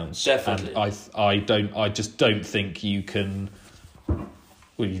 £2,760. Definitely. And I just don't think you can.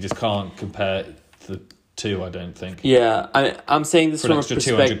 Well, you just can't compare the two. I don't think. Yeah, I'm saying this for from an a extra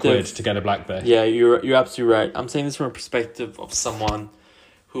perspective. £200 to get a Black Bay. Yeah, you're absolutely right. I'm saying this from a perspective of someone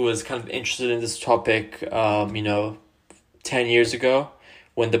who was kind of interested in this topic, 10 years ago,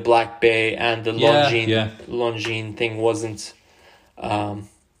 when the Black Bay and the Longines thing wasn't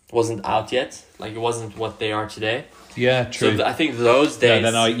out yet. Like, it wasn't what they are today. Yeah, true. So I think those days.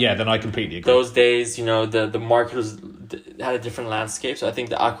 Then I completely agree. Those days, the market had a different landscape. So I think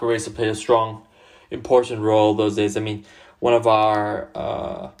the Aqua Racer played a strong, important role those days. I mean, one of our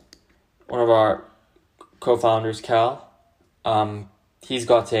co-founders, Cal, he's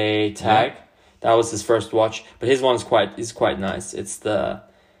got a Tag. Yeah. That was his first watch, but his one is quite nice. It's I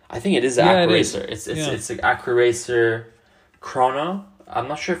think it is the Aqua Racer. It's the Aqua Racer Chrono. I'm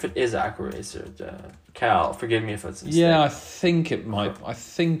not sure if it is Aqua Racer. Cal, forgive me if it's a mistake. Yeah, I think it might. I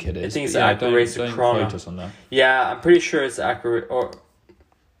think it is. I think it's Aqua Racer Chrono. Don't quote us on that. Yeah, I'm pretty sure it's Aqua. Or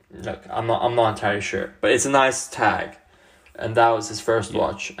look, I'm not entirely sure, but it's a nice Tag, and that was his first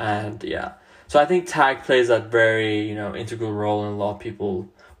watch, and yeah. So I think Tag plays that very integral role in a lot of people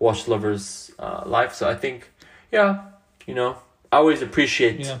watch lovers' life. So I think I always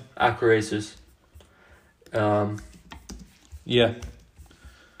appreciate Aqua Racers. Yeah.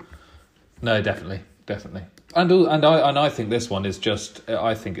 No, definitely, and I think this one is just.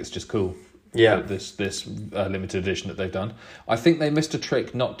 I think it's just cool. Yeah. This limited edition that they've done. I think they missed a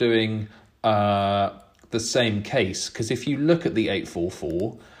trick not doing the same case, because if you look at the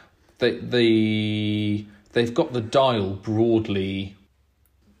 844. They've got the dial broadly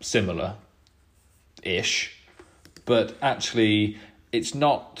similar-ish, but actually it's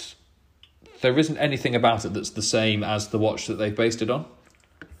not. There isn't anything about it that's the same as the watch that they've based it on,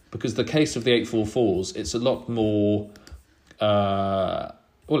 because the case of the 844s, it's a lot more.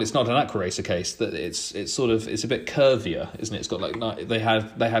 It's not an Aqua Racer case. That it's a bit curvier, isn't it? It's got like they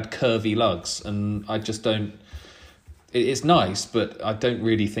had curvy lugs, and I just don't. It's nice, but I don't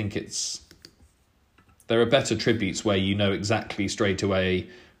really think it's. There are better tributes where you know exactly straight away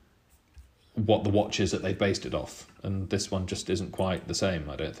what the watch is that they based it off. and this one just isn't quite the same,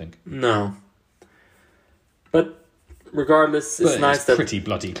 I don't think. No. But regardless, it's But nice it's that pretty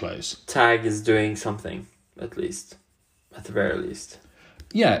bloody close. Tag is doing something, at least. At the very least.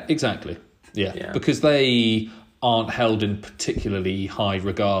 Yeah, exactly. Yeah, because they aren't held in particularly high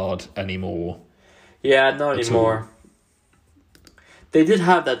regard anymore. Yeah, not anymore. They did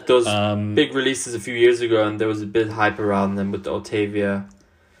have those big releases a few years ago, and there was a bit hype around them with the Octavia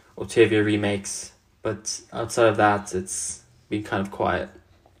remakes. But outside of that, it's been kind of quiet.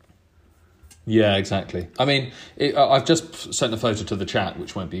 Yeah, exactly. I mean, I've just sent a photo to the chat,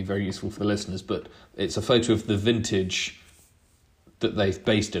 which won't be very useful for the listeners, but it's a photo of the vintage that they've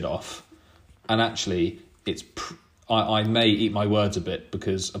based it off. And actually, I may eat my words a bit,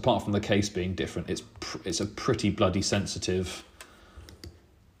 because apart from the case being different, it's a pretty bloody sensitive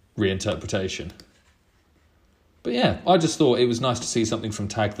reinterpretation. But yeah, I just thought it was nice to see something from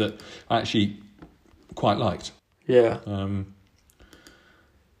Tag that I actually quite liked. Yeah.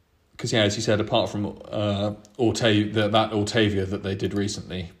 Because yeah, as you said, apart from that Altavia that they did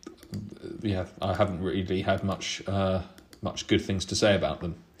recently, yeah, I haven't really had much good things to say about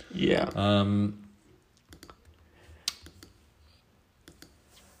them. Yeah.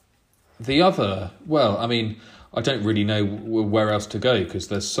 The other, well, I mean, I don't really know where else to go, because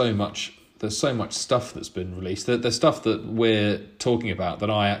there's so much stuff that's been released. There's stuff that we're talking about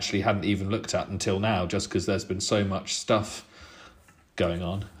that I actually hadn't even looked at until now, just because there's been so much stuff going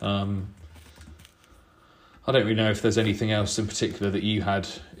on. I don't really know if there's anything else in particular that you had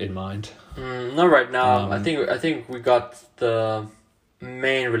in mind. Not right now. I think we got the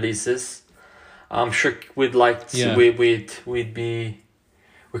main releases. I'm sure we'd like to. Yeah.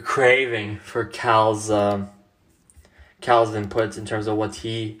 We're craving for Cal's input in terms of what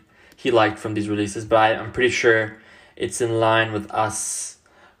he liked from these releases, but I'm pretty sure it's in line with us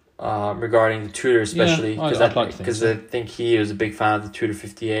regarding the Tudor, especially because I think he was a big fan of the Tudor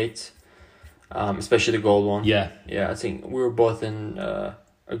 58, especially the gold one. Yeah, I think we were both in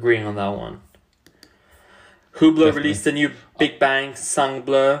agreeing on that one. Hublot released a new Big Bang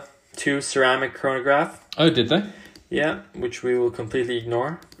Sangbleu 2 ceramic chronograph. Oh, did they? Yeah, which we will completely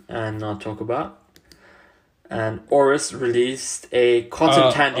ignore and not talk about. And Oris released a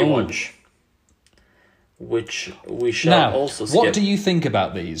cotton candy watch, which we shall also skip. What do you think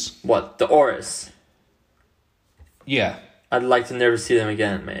about these? What, the Oris? Yeah. I'd like to never see them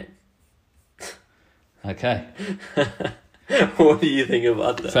again, mate. Okay. What do you think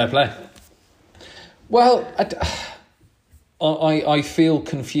about that? Fair play. Well, I feel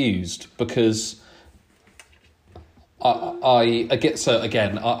confused, because I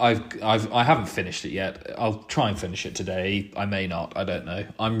haven't finished it yet. I'll try and finish it today. I may not. I don't know.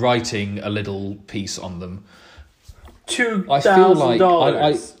 I'm writing a little piece on them.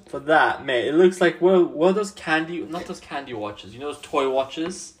 $2,000 for that, mate. It looks like what are those not those candy watches. You know those toy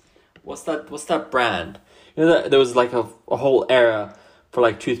watches? What's that brand? You know that there was like a whole era for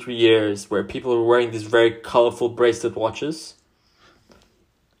like 2-3 years where people were wearing these very colorful bracelet watches.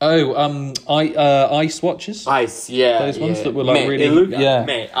 Oh, ice watches? Ice, yeah. Those ones that were like really...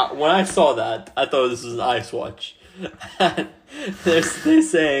 Mate, when I saw that, I thought this was an ice watch. they're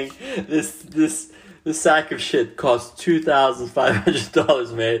saying this sack of shit costs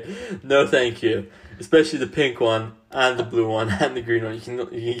 $2,500, mate. No thank you. Especially the pink one, and the blue one, and the green one. You can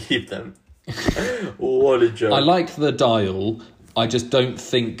keep them. What a joke. I like the dial. I just don't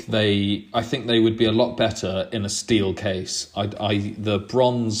think I think they would be a lot better in a steel case. The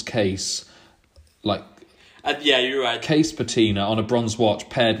bronze case, like... yeah, you're right. Case patina on a bronze watch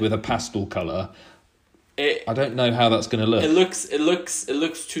paired with a pastel colour. I don't know how that's going to look. It looks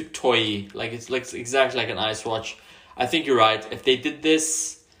too toy-y. Like, it looks exactly like an ice watch. I think you're right. If they did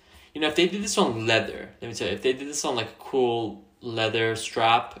this... if they did this on leather, let me tell you, if they did this on like a cool leather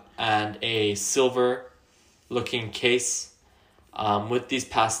strap and a silver-looking case... with these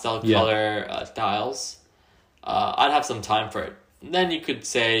pastel color dials, I'd have some time for it. And then you could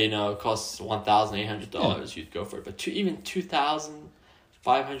say, it costs $1,800. You'd go for it, but even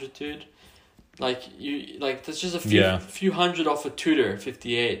 $2,500, dude. That's just a few hundred off a Tudor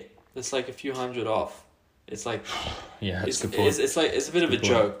 58. That's like a few hundred off. It's like it's a bit of a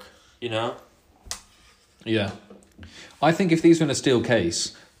joke, Yeah, I think if these were in a steel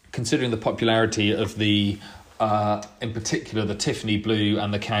case, considering the popularity of the. In particular, the Tiffany blue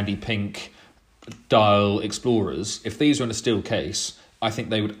and the candy pink dial Explorers, if these were in a steel case, I think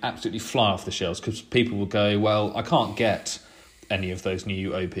they would absolutely fly off the shelves, because people would go, well, I can't get any of those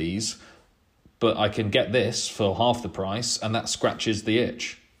new OPs, but I can get this for half the price, and that scratches the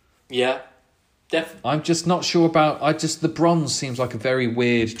itch. Yeah, definitely. I'm just not sure about... the bronze seems like a very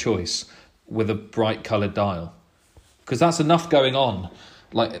weird choice with a bright coloured dial. because that's enough going on.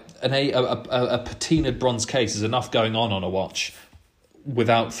 Like a patinaed bronze case is enough going on a watch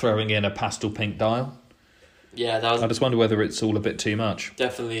without throwing in a pastel pink dial. Yeah, that was I just wonder whether it's all a bit too much.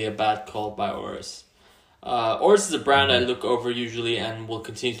 definitely a bad call by Oris. Oris is a brand I look over usually and will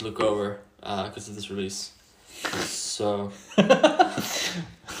continue to look over because of this release. So I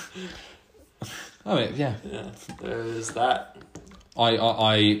mean, yeah, there is that. I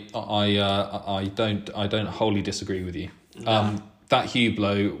don't wholly disagree with you. Nah. That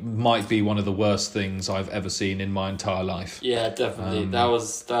Hublot might be one of the worst things I've ever seen in my entire life. Yeah, definitely. That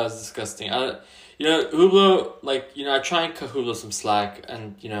was disgusting. Hublot, I try and cut Hublot some slack,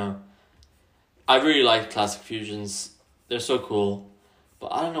 and I really like Classic Fusions. They're so cool, but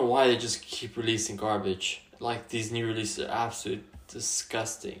I don't know why they just keep releasing garbage. Like, these new releases are absolutely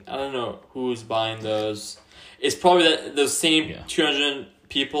disgusting. I don't know who's buying those. It's probably those same 200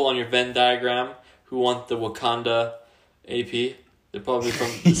 people on your Venn diagram who want the Wakanda AP. They're probably from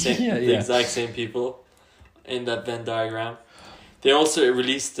the same, the exact same people in that Venn diagram. They also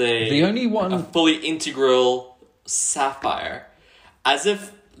released a fully integral sapphire, as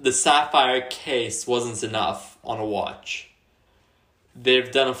if the sapphire case wasn't enough on a watch.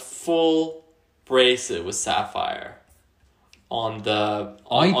 They've done a full bracelet with sapphire on the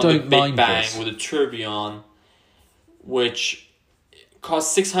Big Bang with a tourbillon, which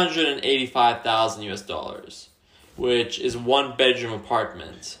cost $685,000 which is 1-bedroom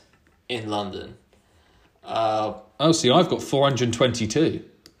apartment in London. See, I've got 422.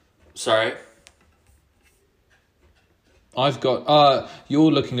 Sorry? I've got...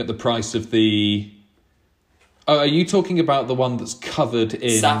 you're looking at the price of the... Oh, are you talking about the one that's covered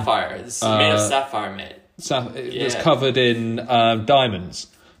in... Sapphire. It's made of sapphire, mate. It's covered in diamonds.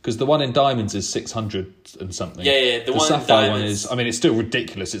 Because the one in diamonds is 600 and something. Yeah. The one sapphire in one is... I mean, it's still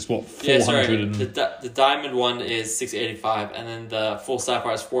ridiculous. It's what, 400 The diamond one is 685, and then the full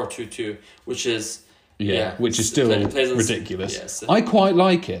sapphire is 422, which is... Yeah, which is still ridiculous. Yes. I quite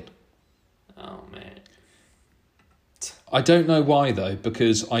like it. Oh, man. I don't know why, though,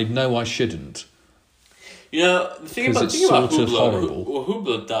 because I know I shouldn't. The thing about Hublot, what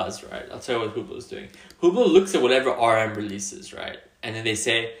Hublot does, right? I'll tell you what Hublot is doing. Hublot looks at whatever RM releases, right? And then they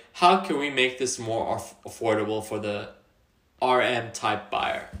say, how can we make this more affordable for the RM type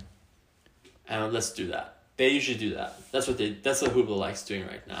buyer? And let's do that. They usually do that. That's what Hublot likes doing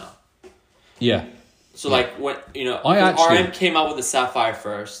right now. Yeah. So like when RM came out with the sapphire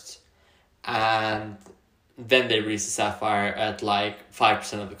first, and then they released the sapphire at like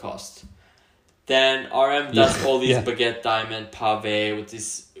 5% of the cost. Then RM does all these baguette diamond pave with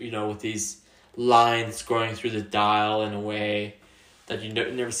these lines going through the dial in a way that you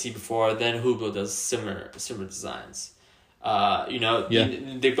never see before. Then Hublot does similar designs.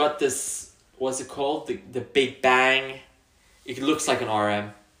 They've got this, what's it called? The Big Bang. It looks like an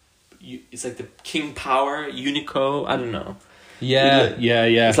RM. It's like the King Power Unico. I don't know. Yeah.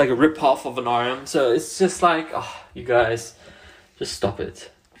 It's like a rip-off of an RM. So it's just like, you guys, just stop it.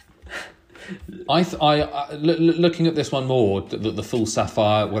 Looking at this one more, the full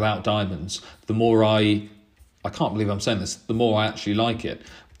sapphire without diamonds, the more I can't believe I'm saying this, the more I actually like it.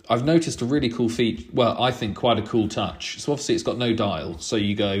 I've noticed a really cool feature, well, I think quite a cool touch. So obviously it's got no dial, so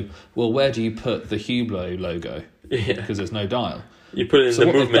you go, well, where do you put the Hublot logo? Yeah. Because there's no dial. You put it in the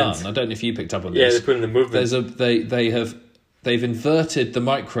movement. They've done, I don't know if you picked up on this. Yeah, they put it in the movement. They've inverted the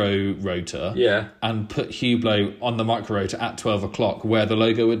micro rotor and put Hublot on the micro rotor at 12 o'clock where the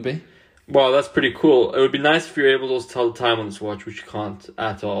logo would be. Wow, that's pretty cool. It would be nice if you're able to tell the time on this watch, which you can't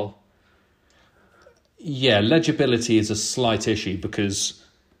at all. Yeah, legibility is a slight issue because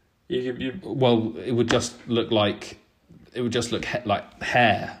well, it would just look like like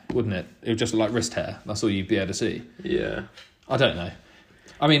hair, wouldn't it? It would just look like wrist hair. That's all you'd be able to see. Yeah. I don't know.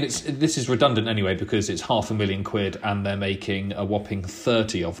 I mean, this is redundant anyway because it's £500,000 and they're making a whopping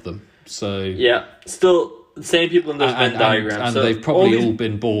 30 of them. So yeah, still the same people in those Venn diagrams, and so they've probably all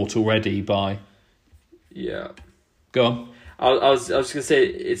been bought already by. Yeah. Go on. I was just gonna say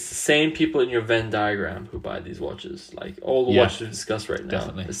it's the same people in your Venn diagram who buy these watches. Like all the watches we discussed right now,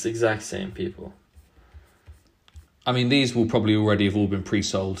 definitely. It's the exact same people. I mean, these will probably already have all been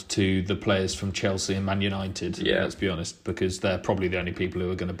pre-sold to the players from Chelsea and Man United. Yeah, let's be honest, because they're probably the only people who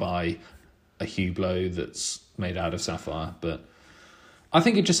are going to buy a Hublot that's made out of sapphire. But I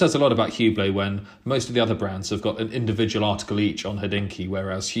think it just says a lot about Hublot when most of the other brands have got an individual article each on Hodinkee,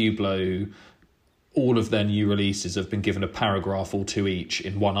 whereas Hublot, all of their new releases have been given a paragraph or two each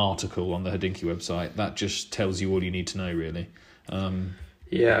in one article on the Hodinkee website. That just tells you all you need to know, really.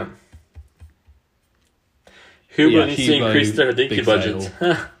 Yeah. Hublot needs to increase their Hodinkee budget.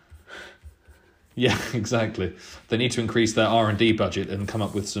 Yeah, exactly. They need to increase their R&D budget and come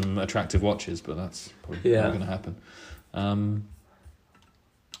up with some attractive watches, but that's probably not going to happen.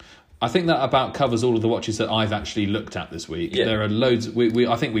 I think that about covers all of the watches that I've actually looked at this week. Yeah. There are loads.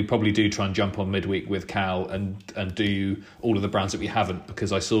 I think we probably do try and jump on midweek with Cal and do all of the brands that we haven't,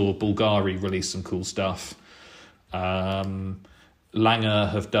 because I saw Bulgari release some cool stuff. Langer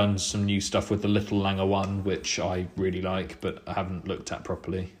have done some new stuff with the Little Langer one, which I really like, but I haven't looked at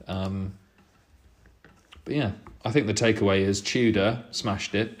properly. But yeah, I think the takeaway is Tudor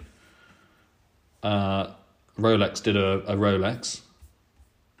smashed it. Rolex did a Rolex.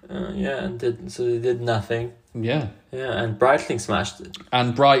 And they did nothing. Yeah. Yeah, and Breitling smashed it.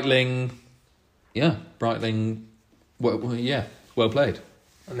 And Breitling, well played.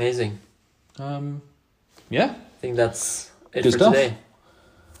 Amazing. Yeah. I think that's it Good for stuff. today.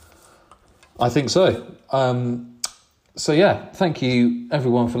 I think so. So yeah, thank you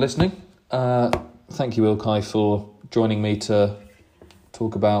everyone for listening. Thank you, Ilkay, for joining me to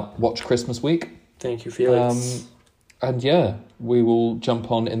talk about Watch Christmas Week. Thank you, Felix. And yeah, we will jump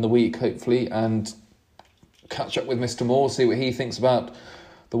on in the week, hopefully, and catch up with Mr. Moore, see what he thinks about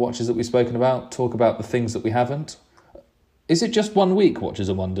the watches that we've spoken about, talk about the things that we haven't. Is it just 1 week, Watches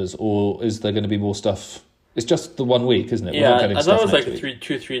and Wonders, or is there going to be more stuff? It's just the 1 week, isn't it? Yeah, I thought it was like a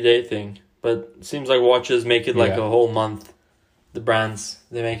 3 day thing, but it seems like watches make it like a whole month. The brands,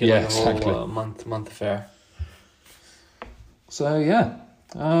 they make it like a whole month affair. So yeah,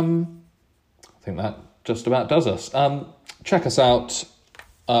 I think that just about does us. Check us out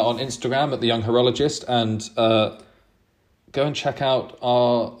on Instagram at The Young Horologist, and go and check out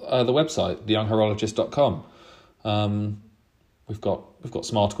our the website, theyounghorologist.com. We've got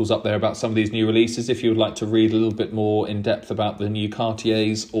some articles up there about some of these new releases if you would like to read a little bit more in depth about the new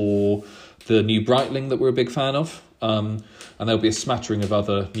Cartiers or the new Breitling that we're a big fan of. And there'll be a smattering of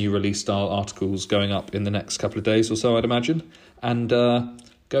other new release style articles going up in the next couple of days or so, I'd imagine. And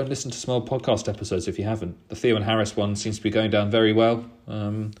go and listen to some old podcast episodes if you haven't. The Theo and Harris one seems to be going down very well.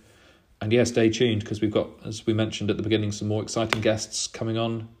 And yeah, stay tuned, because we've got, as we mentioned at the beginning, some more exciting guests coming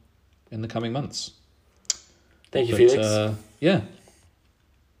on in the coming months. Thank you, Felix. Yeah.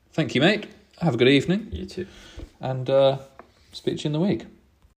 Thank you, mate. Have a good evening. You too. And speak to you in the week.